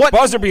review. What?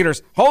 Buzzer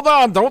beaters. Hold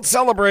on. Don't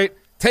celebrate.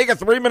 Take a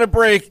 3-minute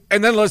break,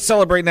 and then let's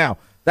celebrate now.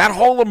 That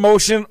whole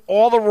emotion,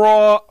 all the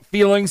raw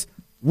feelings,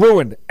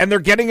 ruined. And they're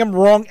getting them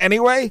wrong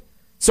anyway,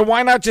 so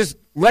why not just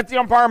let the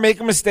umpire make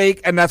a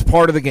mistake, and that's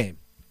part of the game?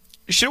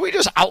 Should we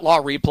just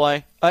outlaw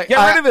replay? Get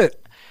rid of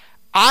it.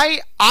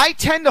 I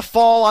tend to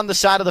fall on the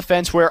side of the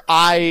fence where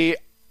I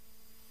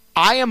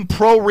am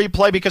pro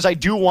replay because I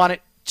do want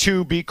it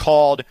to be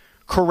called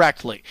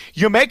correctly.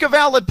 You make a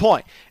valid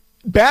point.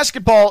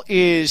 Basketball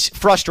is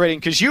frustrating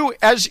because you,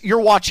 as you're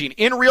watching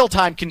in real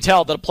time, can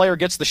tell that a player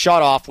gets the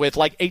shot off with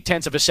like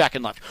 0.8 of a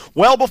second left.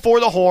 Well before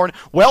the horn,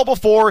 well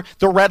before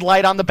the red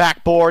light on the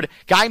backboard.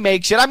 Guy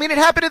makes it. I mean, it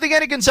happened at the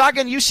end of Gonzaga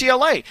and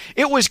UCLA.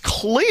 It was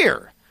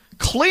clear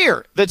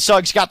that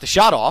Suggs got the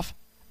shot off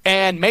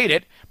and made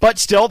it, but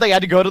still they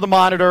had to go to the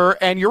monitor,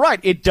 and you're right,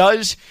 it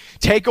does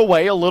take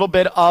away a little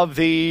bit of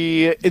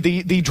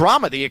the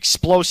drama, the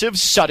explosive,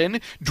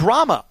 sudden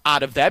drama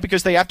out of that,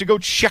 because they have to go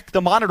check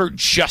the monitor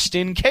just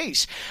in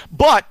case.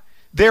 But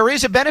there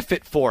is a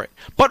benefit for it.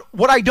 But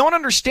what I don't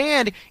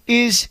understand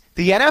is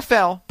the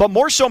NFL, but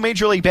more so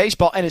Major League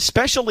Baseball, and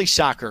especially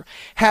soccer,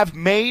 have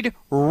made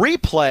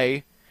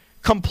replay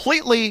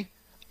completely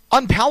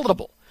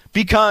unpalatable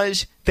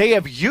because they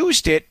have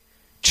used it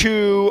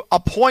to a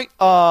point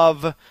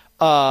of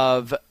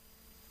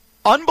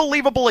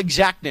unbelievable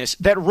exactness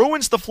that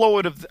ruins the flow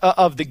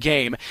of the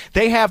game.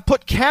 They have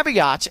put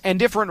caveats and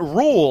different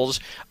rules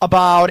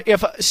about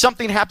if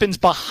something happens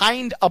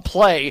behind a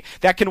play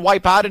that can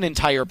wipe out an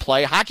entire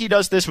play. Hockey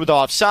does this with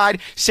offside.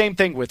 Same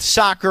thing with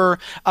soccer.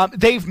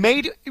 They've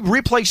made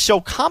replay so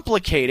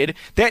complicated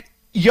that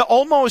you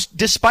almost,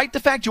 despite the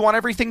fact you want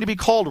everything to be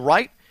called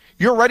right,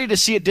 you're ready to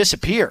see it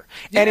disappear.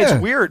 And it's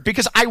weird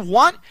because I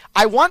want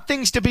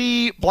things to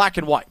be black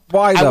and white.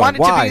 Why, though?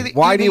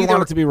 Why do you either,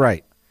 want it to be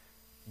right?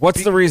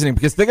 What's the reasoning?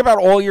 Because think about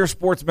all your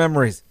sports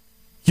memories.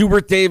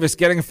 Hubert Davis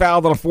getting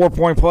fouled on a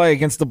 4-point play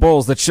against the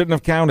Bulls that shouldn't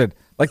have counted.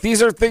 Like,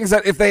 these are things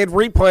that if they had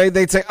replayed,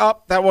 they'd say,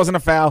 oh, that wasn't a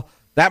foul.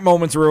 That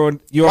moment's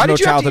ruined. You have no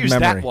childhood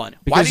memory.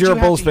 Because you're a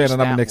Bulls fan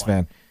and I'm a Knicks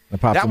fan.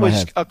 That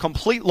was a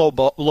complete low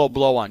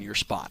blow on your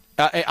spot,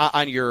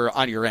 on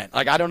your end.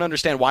 Like, I don't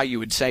understand why you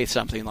would say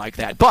something like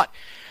that. But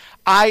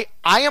I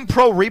am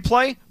pro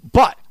replay,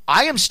 but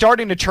I am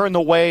starting to turn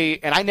the way,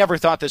 and I never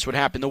thought this would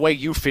happen, the way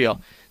you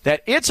feel,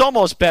 that it's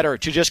almost better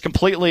to just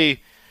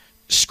completely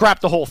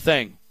scrap the whole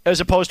thing as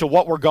opposed to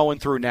what we're going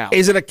through now.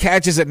 Is it a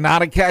catch? Is it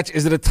not a catch?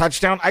 Is it a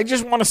touchdown? I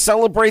just want to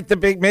celebrate the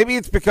big – maybe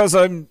it's because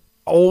I'm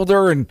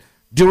older and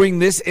doing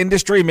this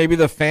industry. Maybe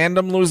the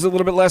fandom loses a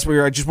little bit less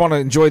where I just want to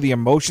enjoy the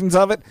emotions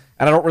of it,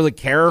 and I don't really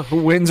care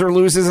who wins or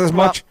loses as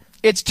much.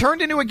 It's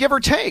turned into a give or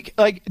take.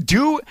 Like,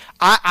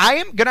 I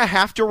am going to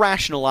have to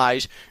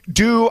rationalize,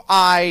 am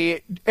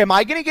I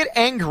going to get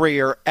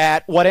angrier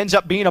at what ends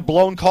up being a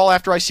blown call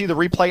after I see the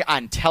replay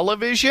on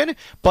television,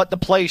 but the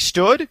play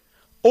stood?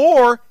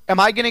 Or am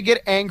I going to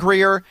get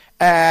angrier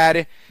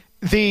at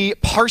the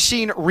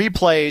parsing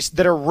replays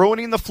that are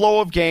ruining the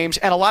flow of games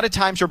and a lot of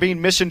times are being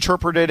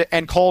misinterpreted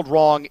and called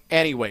wrong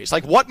anyways?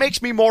 Like, what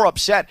makes me more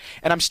upset?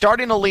 And I'm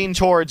starting to lean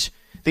towards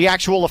the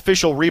actual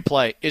official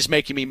replay is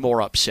making me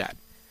more upset.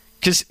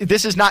 Because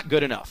this is not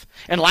good enough.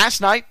 And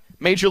last night,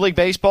 Major League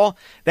Baseball,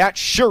 that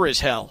sure as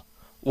hell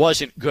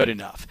wasn't good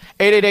enough.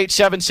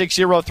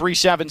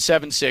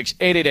 888-760-3776,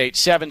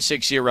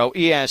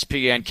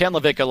 888-760-ESPN. Ken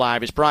LaVicka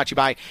Live is brought to you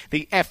by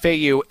the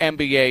FAU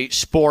MBA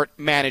Sport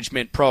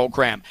Management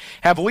Program.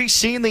 Have we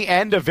seen the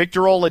end of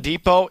Victor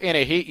Oladipo in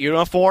a Heat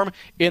uniform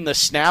in the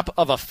snap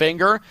of a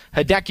finger?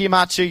 Hideki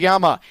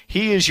Matsuyama,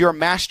 he is your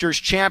Masters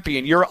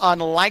champion, your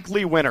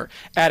unlikely winner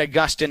at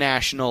Augusta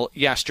National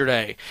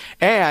yesterday.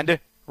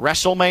 And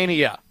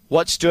Wrestlemania.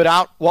 What stood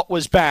out? What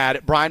was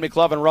bad? Brian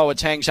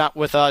Mclovin-Rowitz hangs out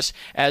with us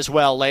as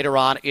well later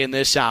on in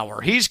this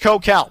hour. He's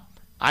Kokell.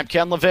 I'm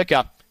Ken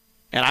LaVicka,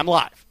 and I'm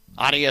live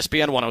on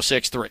ESPN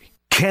 106.3.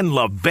 Ken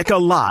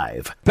LaVicka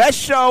Live. Best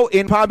show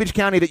in Palm Beach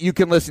County that you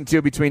can listen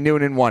to between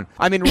noon and 1.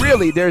 I mean,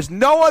 really, there's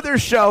no other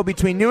show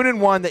between noon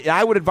and 1 that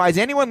I would advise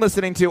anyone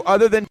listening to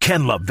other than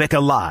Ken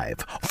LaVicka Live,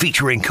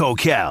 featuring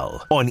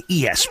Kokell on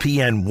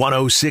ESPN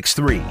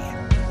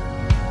 106.3.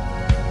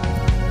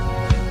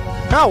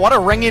 Oh, what a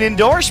ringing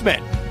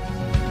endorsement.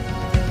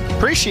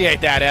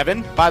 Appreciate that,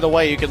 Evan. By the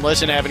way, you can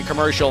listen to Evan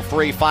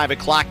commercial-free 5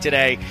 o'clock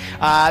today.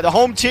 The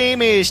home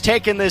team is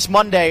taking this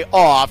Monday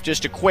off.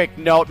 Just a quick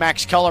note,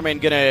 Max Kellerman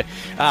going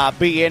to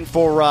be in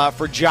for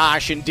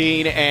Josh and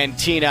Dean and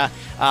Tina.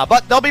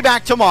 But they'll be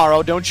back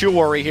tomorrow. Don't you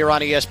worry, here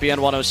on ESPN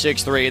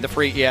 106.3, the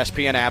free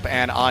ESPN app,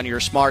 and on your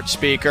smart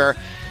speaker.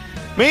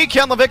 Me,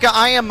 Ken LaVicka,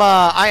 I am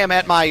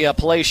at my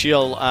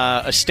palatial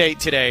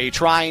estate today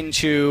trying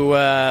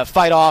to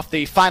fight off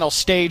the final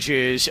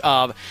stages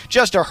of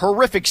just a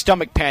horrific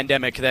stomach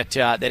pandemic that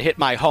hit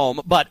my home.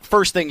 But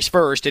first things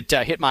first, it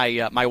hit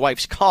my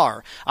wife's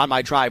car on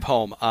my drive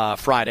home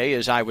Friday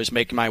as I was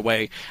making my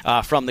way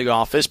from the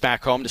office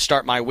back home to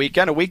start my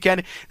weekend, a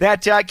weekend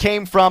that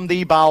came from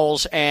the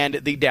bowels and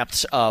the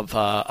depths of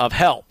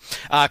hell.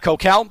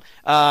 Kokell,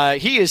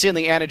 he is in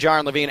the Anna Jar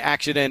and Levine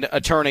Accident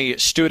Attorney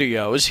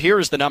Studios.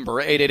 Here's the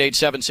number,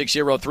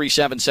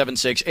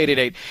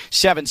 888-760-3776,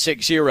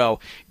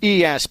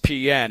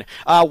 888-760-ESPN.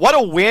 What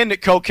a win,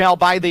 Kokell,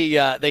 by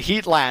the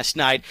Heat last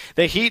night.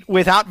 The Heat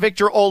without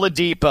Victor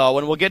Oladipo,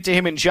 and we'll get to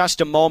him in just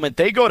a moment.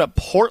 They go to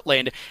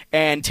Portland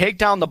and take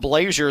down the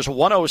Blazers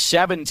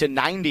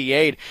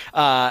 107-98.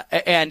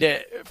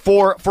 And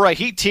for a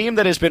Heat team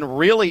that has been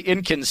really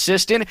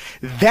inconsistent,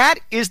 that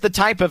is the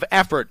type of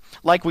effort,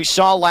 like we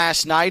saw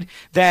last night,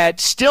 that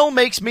still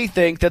makes me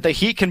think that the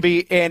Heat can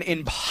be an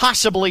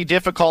impossibly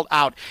difficult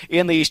out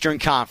in the Eastern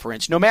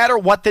Conference. No matter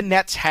what the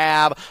Nets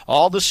have,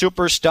 all the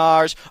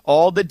superstars,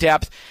 all the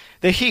depth,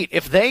 the Heat,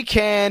 if they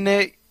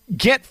can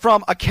get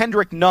from a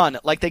Kendrick Nunn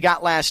like they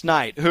got last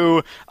night,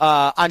 who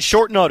on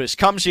short notice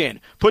comes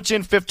in, puts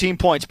in 15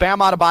 points. Bam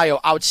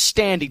Adebayo,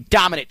 outstanding,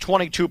 dominant,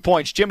 22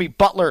 points. Jimmy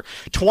Butler,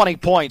 20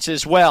 points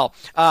as well.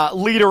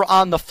 Leader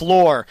on the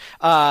floor.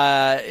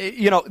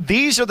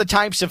 These are the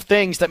types of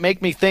things that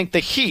make me think the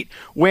Heat,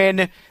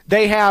 when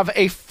they have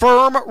a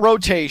firm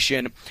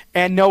rotation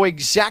and know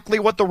exactly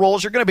what the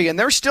roles are going to be. And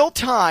there's still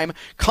time,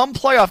 come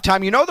playoff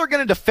time. You know they're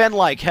going to defend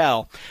like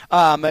hell.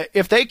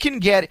 If they can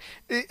get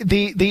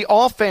the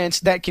offense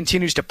that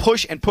continues to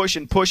push and push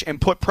and push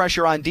and put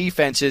pressure on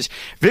defenses,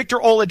 Victor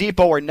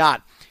Oladipo or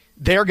not,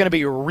 they're going to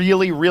be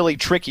really, really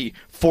tricky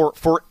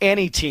for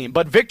any team.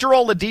 But Victor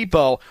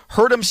Oladipo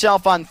hurt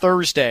himself on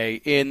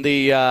Thursday in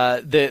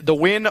the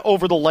win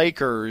over the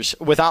Lakers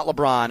without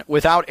LeBron,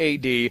 without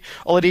AD.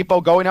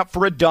 Oladipo going up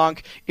for a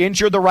dunk,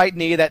 injured the right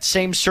knee, that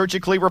same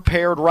surgically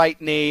repaired right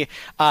knee.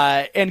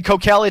 And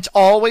Kokell, it's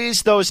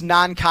always those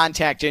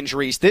non-contact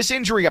injuries. This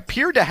injury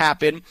appeared to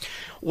happen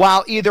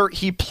while either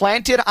he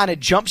planted on a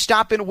jump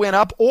stop and went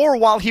up, or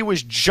while he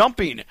was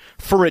jumping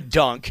for a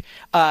dunk.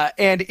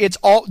 And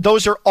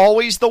those are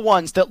always the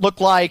ones that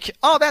look like,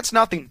 oh, that's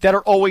nothing, that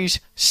are always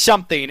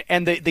something.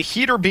 And the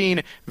Heat are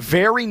being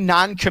very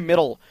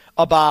non-committal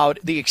about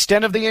the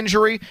extent of the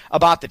injury,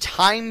 about the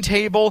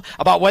timetable,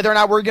 about whether or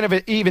not we're going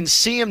to even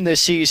see him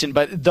this season.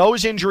 But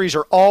those injuries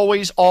are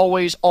always,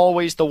 always,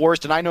 always the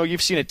worst. And I know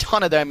you've seen a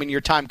ton of them in your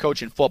time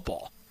coaching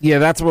football. Yeah,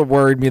 that's what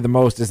worried me the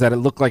most, is that it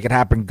looked like it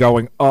happened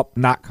going up,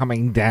 not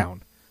coming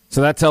down.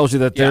 So that tells you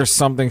that there's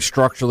something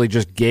structurally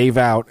just gave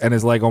out and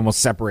his leg almost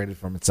separated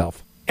from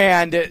itself.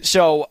 And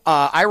so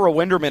Ira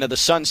Winderman of the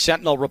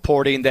Sun-Sentinel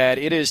reporting that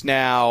it is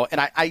now,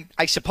 and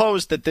I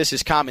suppose that this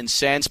is common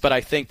sense, but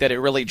I think that it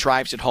really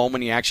drives it home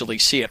when you actually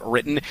see it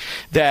written,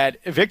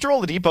 that Victor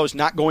Oladipo is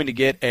not going to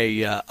get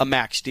a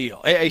max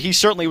deal. He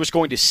certainly was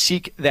going to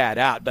seek that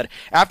out. But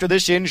after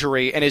this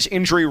injury, and as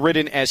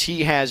injury-ridden as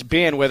he has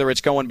been, whether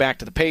it's going back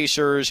to the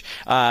Pacers,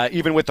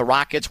 even with the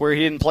Rockets, where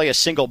he didn't play a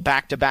single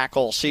back-to-back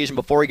all season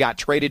before he got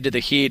traded to the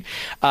Heat,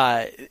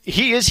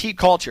 he is Heat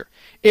culture.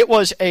 It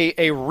was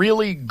a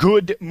really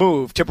good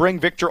move to bring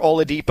Victor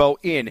Oladipo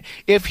in.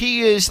 If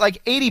he is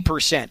like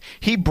 80%,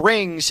 he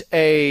brings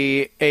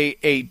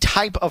a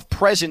type of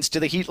presence to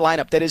the Heat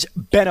lineup that is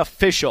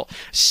beneficial,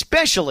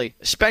 especially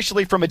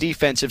from a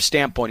defensive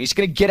standpoint. He's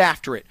going to get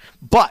after it.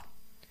 But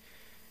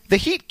the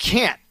Heat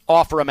can't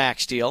offer a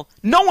max deal.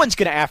 No one's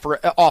going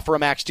to offer a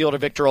max deal to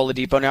Victor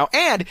Oladipo now.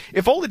 And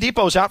if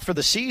Oladipo's out for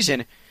the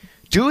season,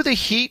 do the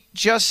Heat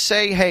just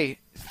say, hey,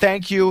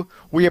 thank you,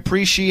 we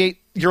appreciate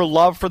your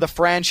love for the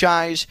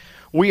franchise.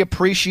 We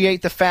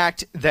appreciate the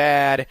fact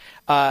that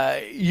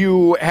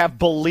you have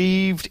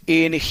believed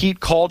in Heat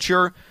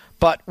culture,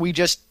 but we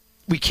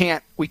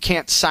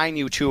can't sign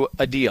you to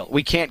a deal.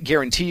 We can't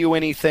guarantee you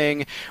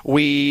anything.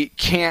 We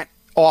can't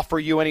offer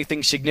you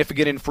anything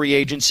significant in free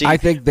agency. I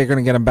think they're going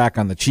to get him back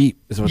on the cheap.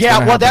 That's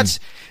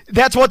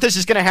what this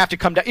is going to have to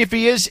come down. If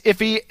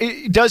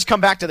he does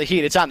come back to the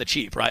Heat, it's on the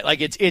cheap, right?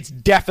 Like it's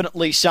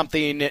definitely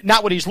something,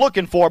 not what he's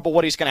looking for, but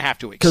what he's going to have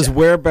to accept. Because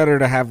we're better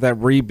to have that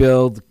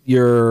rebuild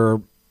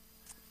your,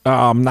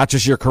 not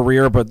just your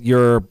career, but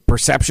your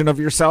perception of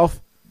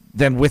yourself,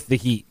 than with the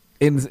Heat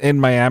in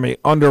Miami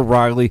under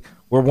Riley,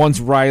 where once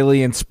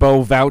Riley and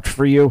Spo vouch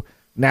for you,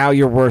 now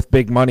you're worth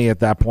big money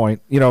at that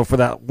point, for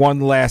that one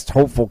last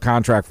hopeful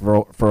contract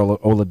for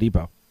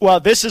Oladipo. Well,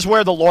 this is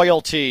where the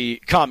loyalty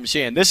comes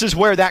in. This is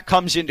where that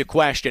comes into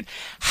question.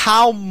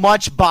 How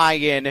much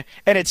buy-in,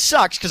 and it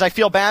sucks because I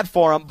feel bad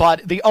for him,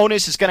 but the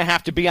onus is going to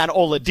have to be on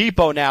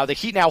Oladipo now. The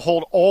Heat now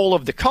hold all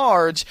of the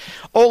cards.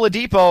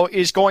 Oladipo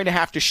is going to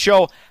have to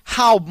show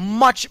how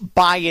much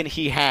buy-in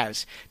he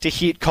has to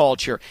Heat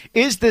culture.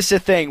 Is this a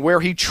thing where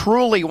he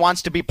truly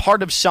wants to be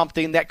part of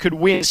something that could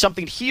win,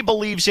 something he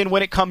believes in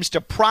when it comes to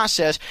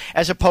process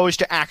as opposed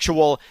to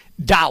actual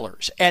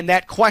dollars? And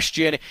that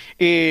question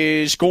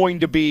is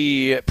going to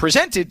be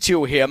presented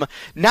to him,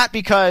 not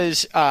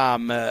because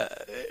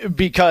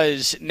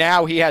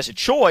now he has a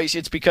choice.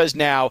 It's because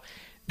now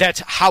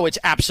that's how it's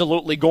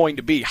absolutely going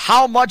to be.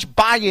 How much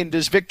buy-in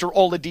does Victor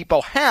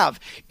Oladipo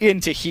have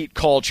into Heat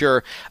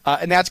culture?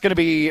 And that's going to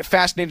be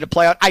fascinating to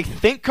play out. I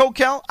think,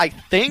 Kokell, I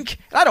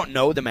don't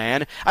know the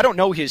man. I don't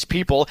know his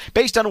people.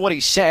 Based on what he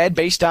said,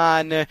 based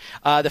on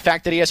the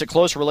fact that he has a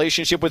close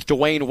relationship with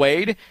Dwayne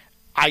Wade,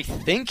 I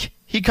think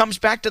he comes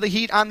back to the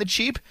Heat on the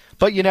cheap,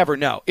 but you never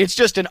know. It's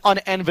just an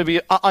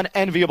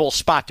unenviable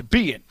spot to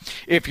be in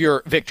if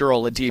you're Victor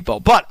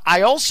Oladipo. But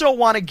I also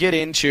want to get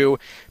into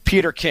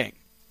Peter King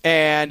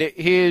and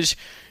his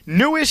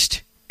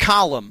newest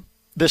column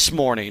this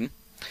morning.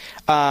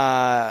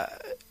 Football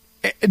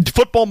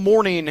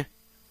Morning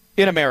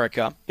in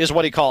America is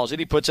what he calls it.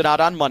 He puts it out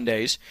on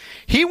Mondays.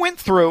 He went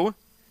through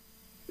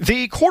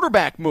the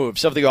quarterback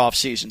moves of the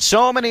offseason.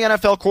 So many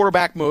NFL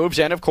quarterback moves,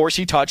 and of course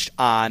he touched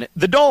on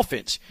the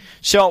Dolphins.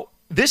 So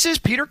this is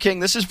Peter King.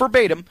 This is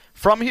verbatim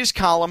from his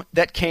column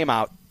that came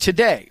out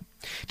today.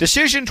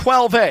 Decision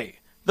 12A,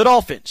 the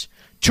Dolphins.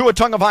 Tua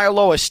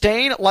Tagovailoa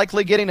staying,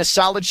 likely getting a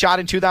solid shot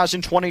in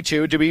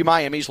 2022 to be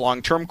Miami's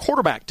long-term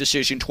quarterback.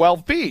 Decision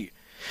 12B,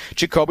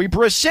 Jacoby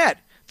Brissett,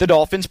 the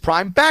Dolphins'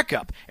 prime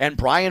backup, and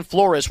Brian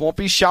Flores won't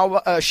be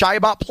shy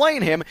about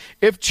playing him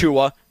if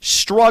Tua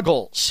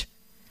struggles.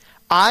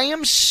 I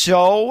am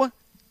so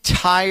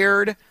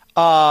tired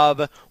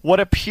of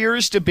what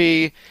appears to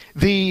be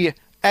the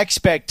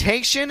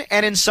expectation,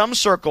 and in some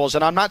circles,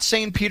 and I'm not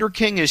saying Peter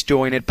King is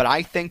doing it, but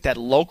I think that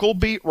local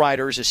beat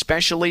writers,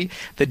 especially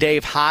the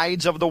Dave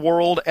Hydes of the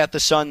world at the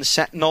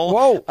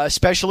Sun-Sentinel,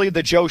 especially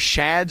the Joe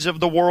Shads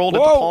of the world at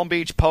the Palm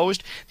Beach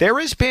Post, there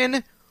has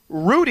been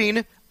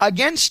rooting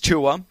against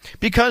Tua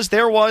because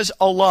there was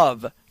a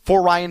love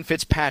for Ryan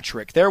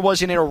Fitzpatrick. There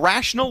was an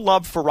irrational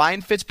love for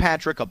Ryan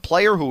Fitzpatrick, a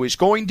player who is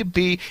going to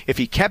be, if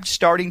he kept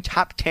starting,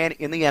 top 10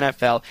 in the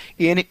NFL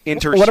in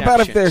interceptions. What about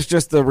if there's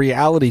just a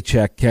reality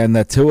check, Ken,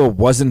 that Tua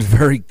wasn't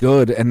very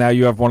good, and now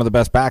you have one of the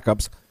best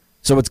backups,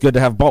 so it's good to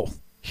have both?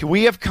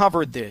 We have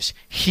covered this.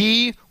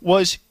 He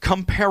was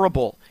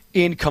comparable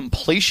in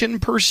completion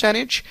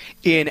percentage,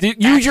 in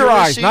Use your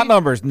eyes, accuracy. not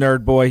numbers,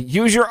 nerd boy.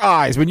 Use your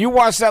eyes. When you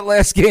watched that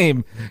last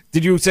game,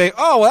 did you say,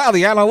 oh, wow,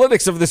 the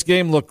analytics of this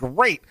game look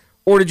great?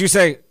 Or did you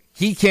say,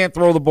 he can't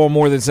throw the ball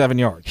more than 7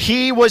 yards?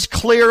 He was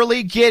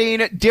clearly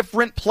getting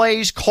different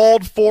plays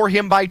called for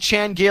him by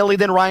Chan Gailey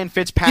than Ryan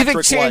Fitzpatrick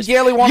was. You think Chan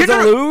Gailey wanted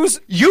to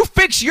lose? You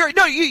fix your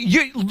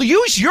you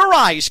use your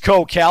eyes,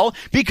 Kokell,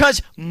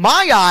 because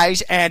my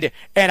eyes and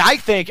I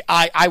think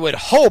I would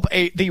hope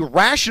the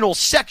rational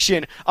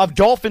section of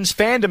Dolphins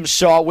fandom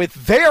saw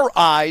with their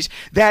eyes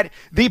that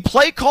the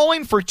play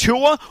calling for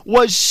Tua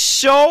was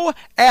so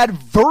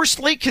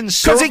adversely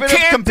conservative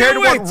compared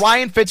to what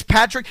Ryan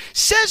Fitzpatrick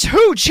says.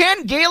 Who?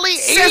 Chan Gailey?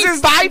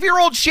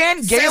 85-year-old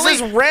Chan Gailey? Says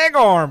his rag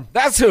arm.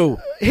 That's who.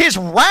 His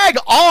rag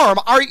arm?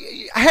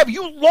 Have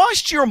you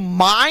lost your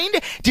mind?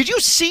 Did you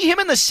see him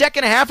in the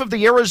second half of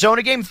the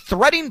Arizona game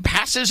threading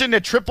passes into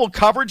triple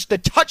coverage? The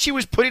touch he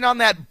was putting on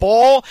that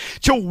ball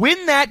to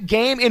win that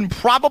game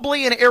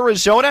probably in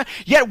Arizona?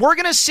 Yet we're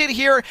going to sit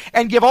here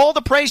and give all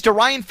the praise to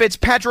Ryan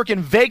Fitzpatrick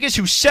in Vegas,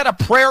 who said a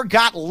prayer,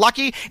 got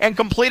lucky, and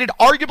completed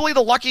arguably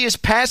the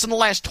luckiest pass in the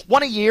last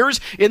 20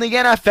 years in the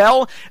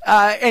NFL,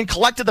 and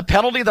collected the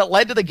penalty that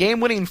led to the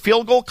game-winning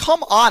field goal.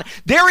 Come on.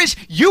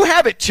 You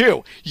have it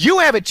too.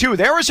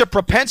 There is a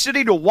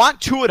propensity to want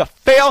Tua to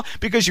fail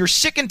because you're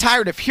sick and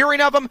tired of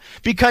hearing of him,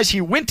 because he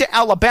went to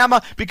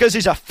Alabama, because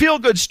he's a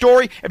feel-good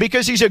story, and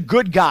because he's a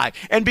good guy.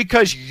 And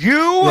because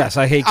you are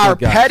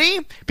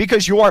petty,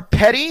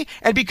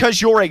 and because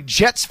you're a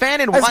Jets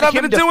fan and want him to fail. Has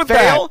nothing to do with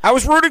that. I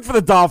was rooting for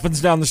the Dolphins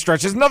down the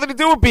stretch. It has nothing to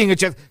do with being a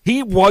Jets.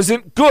 He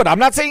wasn't good. I'm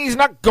not saying he's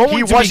not going to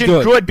be good. He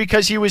wasn't good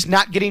because he was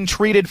not getting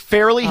treated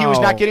fairly. He was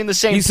not getting the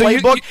same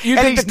playbook. You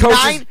think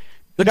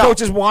the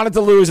coaches wanted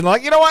to lose and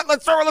like, you know what?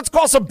 Let's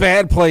call some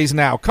bad plays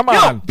now. Come on.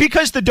 No,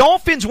 because the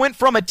Dolphins went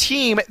from a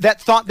team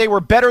that thought they were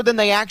better than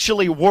they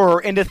actually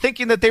were into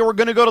thinking that they were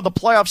going to go to the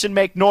playoffs and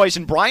make noise.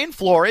 And Brian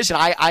Flores, and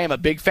I am a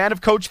big fan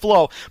of Coach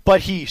Flo,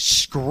 but he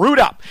screwed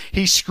up.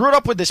 He screwed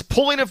up with this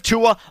pulling of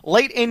Tua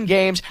late in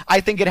games.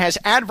 I think it has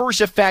adverse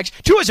effects.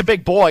 Tua's a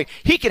big boy.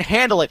 He can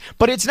handle it.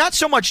 But it's not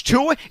so much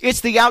Tua. It's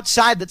the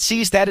outside that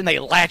sees that and they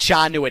latch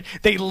onto it.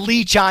 They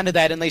leech onto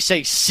that and they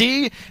say,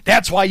 see,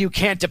 that's why you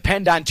can't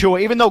depend on Tua.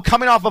 Even though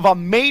coming off of a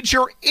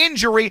major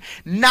injury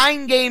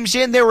 9 games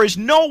in, there is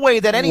no way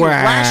that any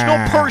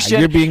rational person,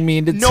 you're being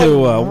mean to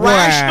Tua.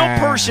 Rational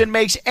person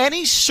makes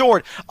any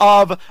sort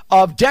of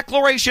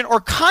declaration or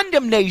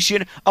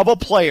condemnation of a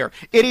player.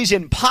 It is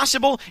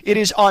impossible. It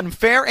is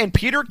unfair. And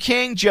Peter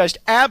King just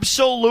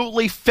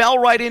absolutely fell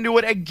right into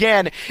it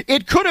again.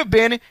 It could have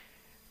been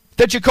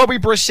that Jacoby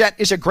Brissett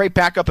is a great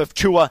backup if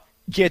Tua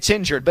gets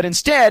injured. But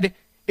instead,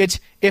 it's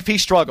if he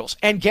struggles.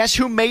 And guess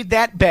who made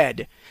that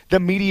bed? The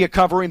media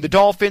covering the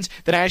Dolphins,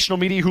 the national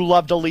media who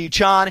love to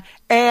leech on,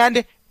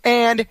 and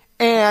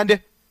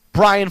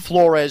Brian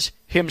Flores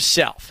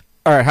himself.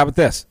 All right, how about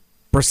this?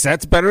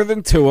 Brissett's better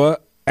than Tua,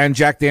 and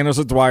Jack Daniels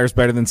of Dwyer's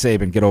better than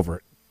Saban. Get over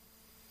it.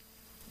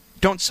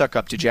 Don't suck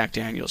up to Jack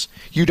Daniels.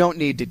 You don't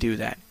need to do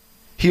that.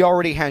 He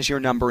already has your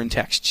number and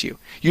texts you.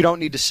 You don't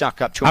need to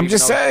suck up to him. I'm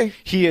just saying.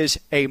 He is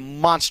a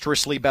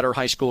monstrously better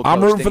high school coach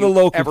I'm rooting for the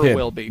local ever kid.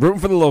 Will be. Rooting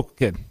for the local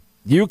kid.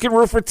 You can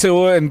root for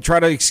Tua and try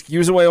to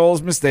excuse away all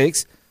his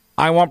mistakes.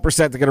 I want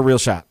Brissett to get a real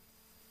shot.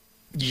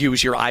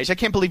 Use your eyes. I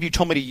can't believe you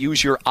told me to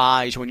use your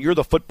eyes when you're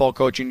the football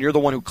coach and you're the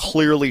one who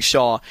clearly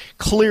saw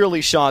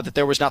that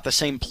there was not the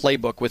same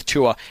playbook with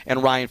Tua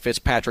and Ryan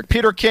Fitzpatrick.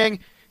 Peter King,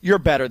 you're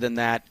better than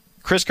that.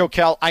 Chris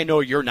Kokell, I know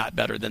you're not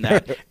better than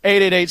that.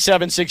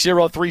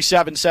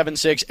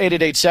 888-760-3776,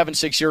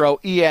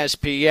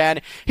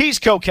 888-760-ESPN. He's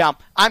Kokell.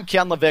 I'm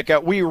Ken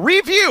LaVicka. We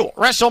review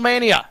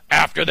WrestleMania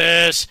after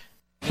this.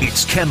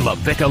 It's Ken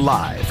LaVicka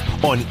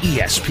Live on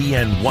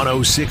ESPN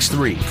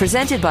 106.3.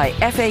 Presented by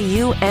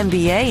FAU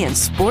MBA and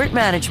Sport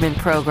Management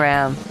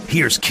Program.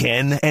 Here's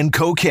Ken and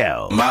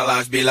Kokell. My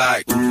life be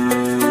like...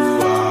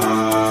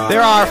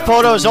 There are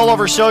photos all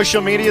over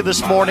social media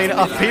this morning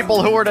of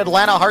people who were at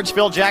Atlanta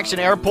Hartsfield-Jackson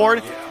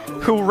Airport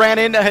who ran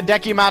into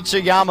Hideki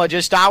Matsuyama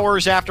just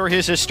hours after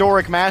his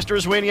historic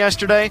Masters win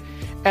yesterday.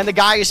 And the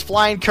guy is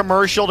flying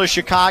commercial to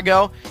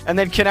Chicago and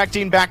then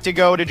connecting back to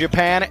go to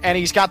Japan. And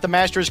he's got the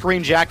Masters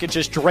green jacket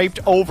just draped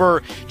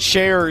over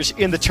chairs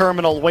in the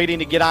terminal waiting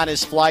to get on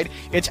his flight.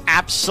 It's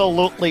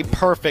absolutely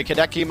perfect.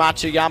 Hideki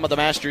Matsuyama, the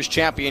Masters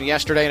champion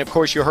yesterday. And, of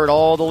course, you heard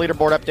all the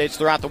leaderboard updates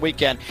throughout the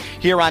weekend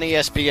here on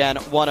ESPN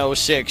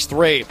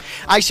 106.3.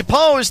 I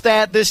suppose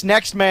that this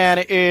next man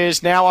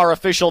is now our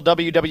official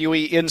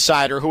WWE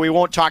insider, who we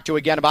won't talk to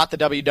again about the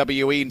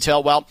WWE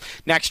until, well,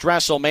 next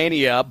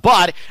WrestleMania.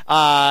 But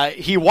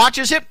he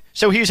watches it,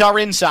 so he's our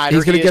insider.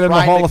 He's going to get in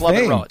the Hall of Mclovin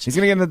Fame. Rhodes. He's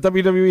going to get in the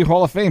WWE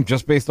Hall of Fame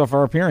just based off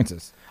our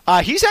appearances.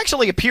 He's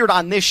actually appeared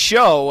on this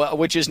show,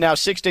 which is now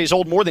 6 days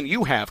old, more than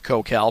you have,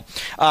 Kokell.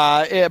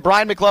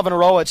 Brian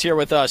Mclovin-Rowett's here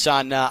with us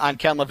on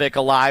Ken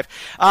LaVicka Live.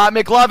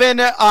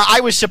 Mclovin, I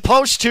was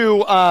supposed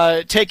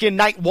to take in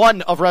night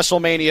one of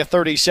WrestleMania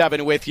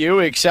 37 with you,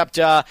 except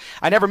I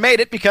never made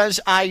it because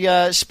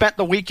I spent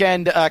the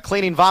weekend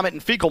cleaning vomit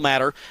and fecal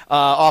matter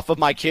off of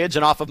my kids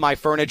and off of my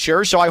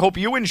furniture, so I hope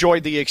you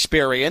enjoyed the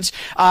experience.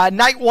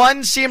 Night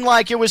one seemed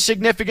like it was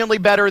significantly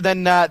better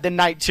than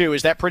night two.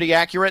 Is that pretty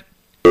accurate?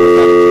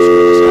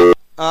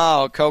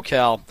 Oh,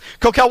 Kokell.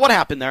 Kokell, what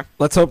happened there?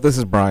 Let's hope this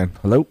is Brian.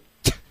 Hello?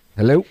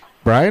 Hello?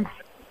 Brian?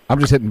 I'm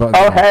just hitting buttons.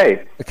 Oh, now.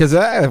 Hey. Because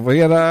we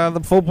had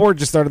the full board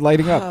just started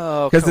lighting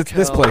up. Because it's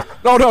this place.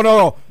 No,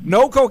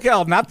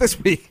 Kokell, not this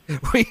week.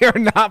 We are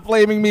not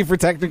blaming me for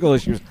technical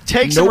issues.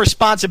 Take some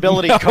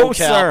responsibility, Kokell.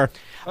 Sir.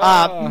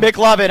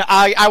 Mclovin,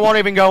 I won't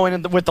even go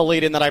in with the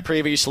lead-in that I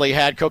previously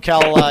had.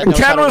 Kokell knows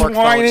Ken how to was work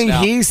whining.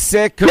 He's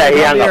sick. Couldn't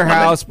go to your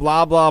house.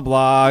 Blah blah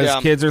blah. His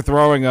kids are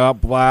throwing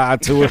up. Blah.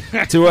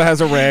 Tua has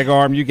a rag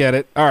arm. You get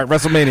it. All right,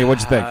 WrestleMania.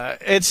 What'd you think?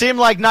 It seemed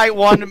like night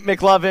one,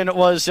 Mclovin,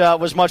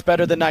 was much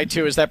better than night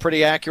two. Is that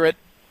pretty accurate?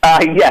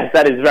 Yes,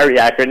 that is very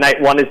accurate.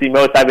 Night one is the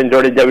most I've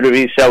enjoyed a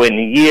WWE show in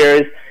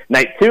years.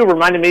 Night two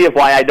reminded me of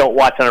why I don't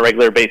watch on a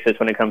regular basis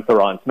when it comes to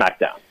Raw and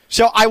SmackDown.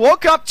 So I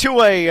woke up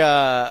to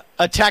a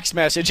text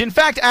message. In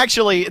fact,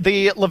 actually,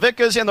 the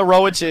LaVickas and the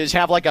Rowettses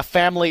have like a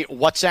family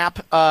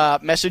WhatsApp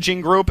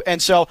messaging group. And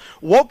so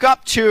woke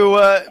up to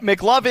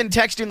Mclovin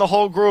texting the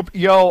whole group,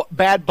 yo,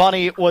 Bad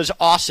Bunny was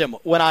awesome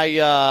when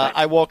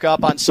I woke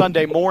up on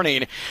Sunday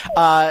morning.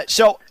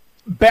 So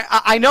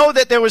I know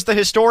that there was the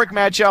historic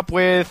matchup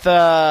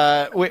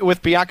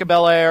with Bianca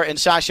Belair and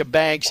Sasha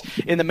Banks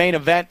in the main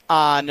event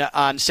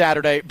on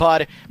Saturday,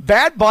 but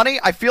Bad Bunny,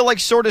 I feel like,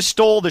 sort of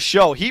stole the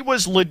show. He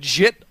was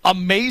legit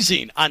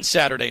amazing on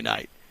Saturday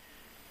night.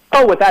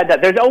 Oh, without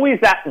that, there's always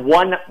that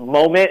one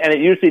moment, and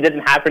it usually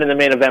didn't happen in the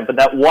main event, but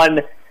that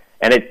one,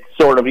 and it's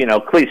sort of,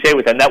 cliche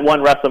with him, that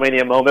one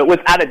WrestleMania moment,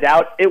 without a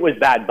doubt, it was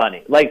Bad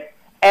Bunny. Like,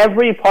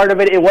 every part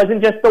of it, it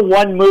wasn't just the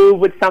one move,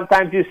 which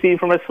sometimes you see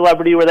from a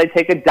celebrity where they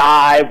take a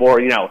dive, or,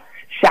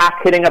 Shaq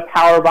hitting a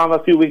powerbomb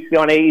a few weeks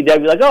ago on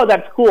AEW, like, oh,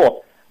 that's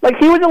cool. Like,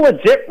 he was a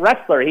legit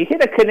wrestler. He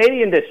hit a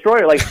Canadian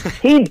destroyer. Like,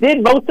 he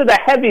did most of the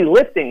heavy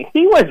lifting.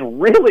 He was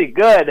really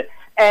good.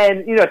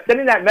 And,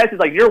 sending that message,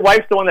 like, your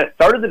wife's the one that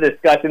started the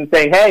discussion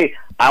saying, hey,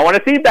 I want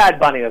to see Bad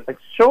Bunny. I was like,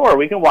 sure,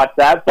 we can watch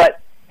that. But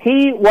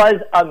he was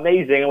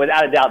amazing, and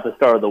without a doubt, the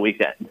star of the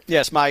weekend.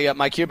 Yes,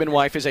 my Cuban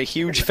wife is a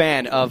huge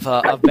fan of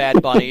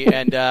Bad Bunny,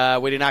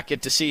 and we did not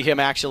get to see him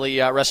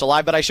actually wrestle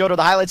live, but I showed her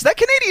the highlights. That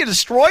Canadian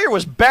Destroyer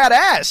was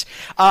badass.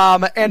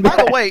 And by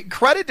the way,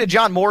 credit to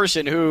John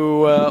Morrison,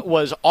 who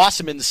was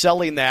awesome in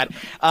selling that.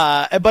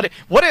 But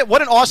what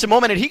an awesome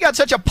moment, and he got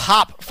such a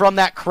pop from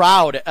that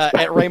crowd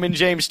at Raymond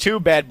James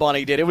 2, Bad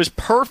Bunny did. It was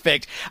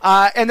perfect.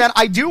 And then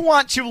I do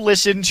want to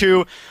listen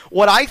to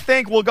what I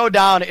think will go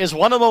down as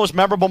one of the most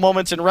memorable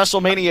moments in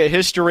WrestleMania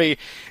history,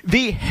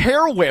 the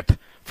hair whip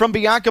from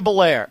Bianca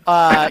Belair.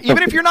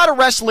 Even if you're not a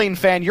wrestling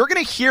fan, you're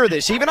going to hear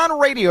this. Even on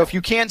radio, if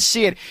you can't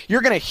see it,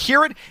 you're going to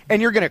hear it,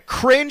 and you're going to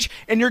cringe,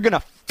 and you're going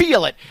to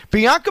feel it.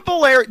 Bianca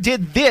Belair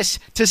did this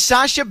to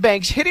Sasha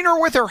Banks, hitting her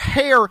with her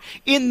hair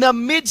in the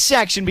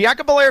midsection.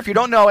 Bianca Belair, if you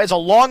don't know, has a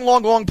long,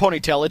 long, long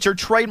ponytail. It's her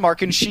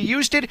trademark, and she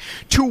used it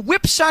to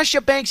whip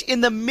Sasha Banks in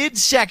the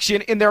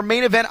midsection in their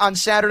main event on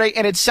Saturday,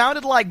 and it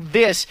sounded like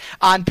this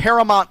on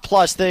Paramount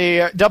Plus,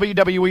 the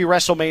WWE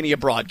WrestleMania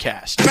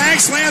broadcast.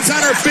 Banks lands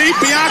on her feet,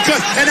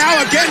 Bianca, and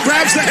now again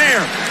grabs the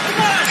hair.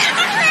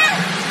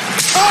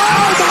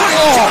 Oh, my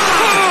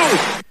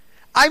God!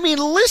 I mean,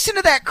 listen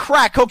to that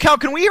crack. Kokell,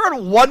 can we hear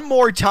it one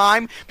more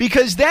time?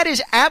 Because that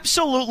is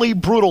absolutely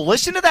brutal.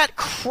 Listen to that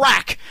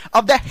crack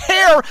of the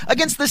hair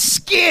against the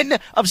skin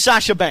of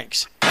Sasha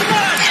Banks.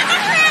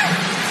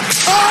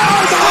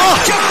 Oh,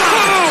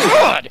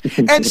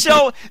 good. And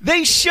so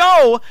they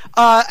show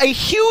a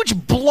huge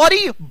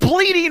bloody,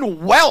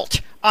 bleeding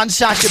welt on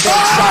Sasha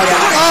Banks' side.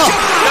 Oh,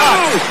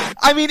 God.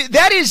 I mean,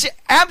 that is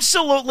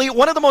absolutely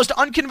one of the most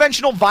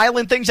unconventional,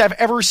 violent things I've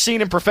ever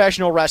seen in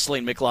professional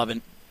wrestling, Mclovin.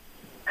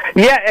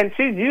 Yeah, and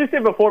she's used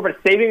it before, but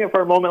saving it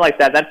for a moment like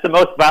that, that's the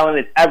most violent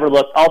it's ever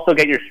looked. Also,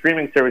 get your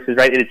streaming services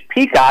right. It is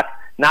Peacock,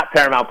 not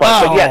Paramount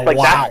Plus. But yes,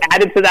 that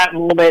added to that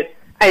moment.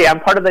 Hey, I'm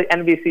part of the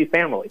NBC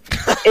family.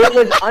 It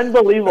was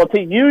unbelievable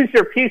to use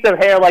your piece of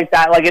hair like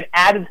that. Like, it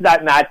added to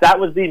that match. That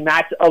was the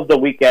match of the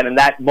weekend, and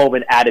that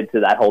moment added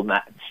to that whole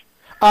match.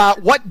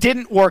 What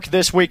didn't work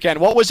this weekend?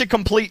 What was a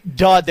complete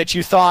dud that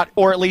you thought,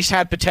 or at least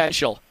had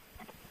potential?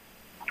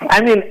 I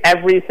mean,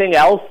 everything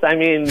else. I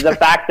mean, the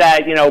fact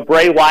that,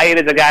 Bray Wyatt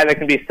is a guy that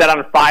can be set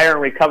on fire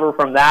and recover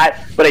from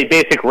that, but a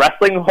basic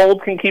wrestling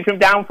hold can keep him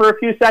down for a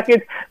few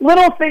seconds.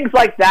 Little things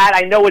like that.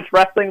 I know it's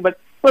wrestling, but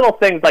little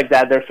things like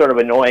that, they're sort of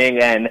annoying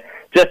and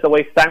just a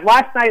waste of time.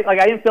 Last night,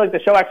 I didn't feel like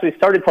the show actually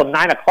started till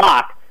 9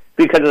 o'clock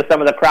because of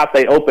some of the crap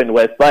they opened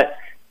with, but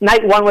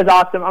night one was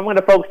awesome. I'm going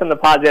to focus on the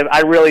positive.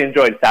 I really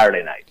enjoyed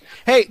Saturday night.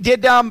 Hey,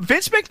 did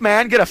Vince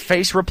McMahon get a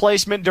face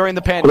replacement during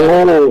the pandemic?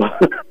 Oh.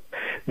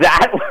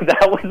 that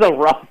was a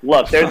rough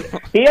look.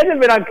 He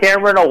hasn't been on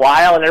camera in a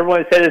while, and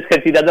everyone says it's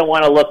because he doesn't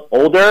want to look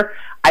older.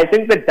 I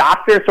think the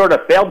doctor sort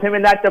of failed him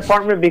in that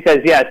department because,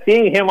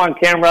 seeing him on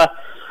camera,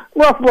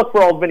 rough look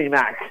for old Vinnie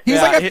Mac.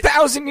 He's like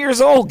 1,000 years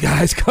old,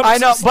 guys. I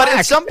know, but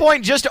at some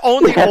point, just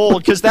own the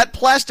old, because that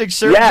plastic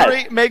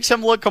surgery makes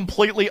him look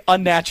completely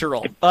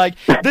unnatural. Like,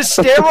 the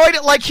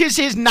steroid, like his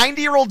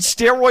 90-year-old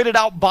steroided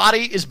out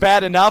body is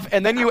bad enough,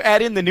 and then you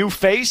add in the new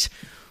face.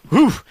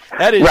 Whew,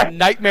 that is a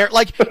nightmare.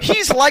 Like,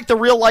 he's like the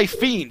real-life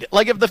Fiend.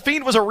 Like, if the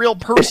Fiend was a real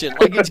person,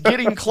 like, it's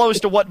getting close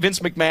to what Vince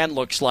McMahon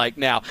looks like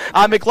now.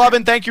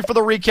 Mclovin, thank you for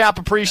the recap.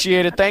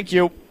 Appreciate it. Thank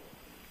you. All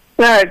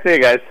right, see you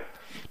guys.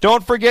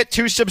 Don't forget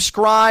to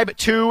subscribe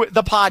to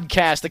the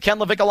podcast, the Ken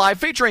LaVicka Live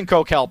featuring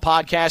Kokell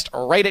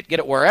podcast. Rate it, get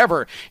it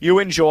wherever you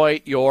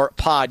enjoy your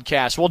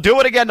podcast. We'll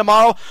do it again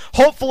tomorrow.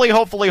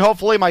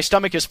 Hopefully, my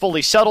stomach is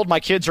fully settled. My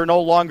kids are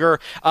no longer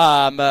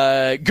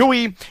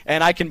gooey,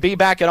 and I can be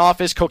back in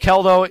office.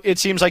 Kokell, though, it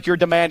seems like you're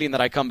demanding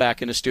that I come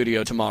back in the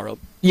studio tomorrow.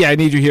 Yeah, I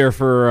need you here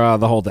for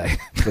the whole day.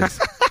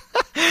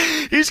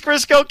 He's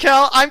Chris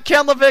Kokell. I'm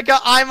Ken LaVicka.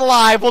 I'm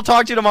live. We'll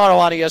talk to you tomorrow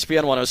on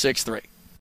ESPN 106.3.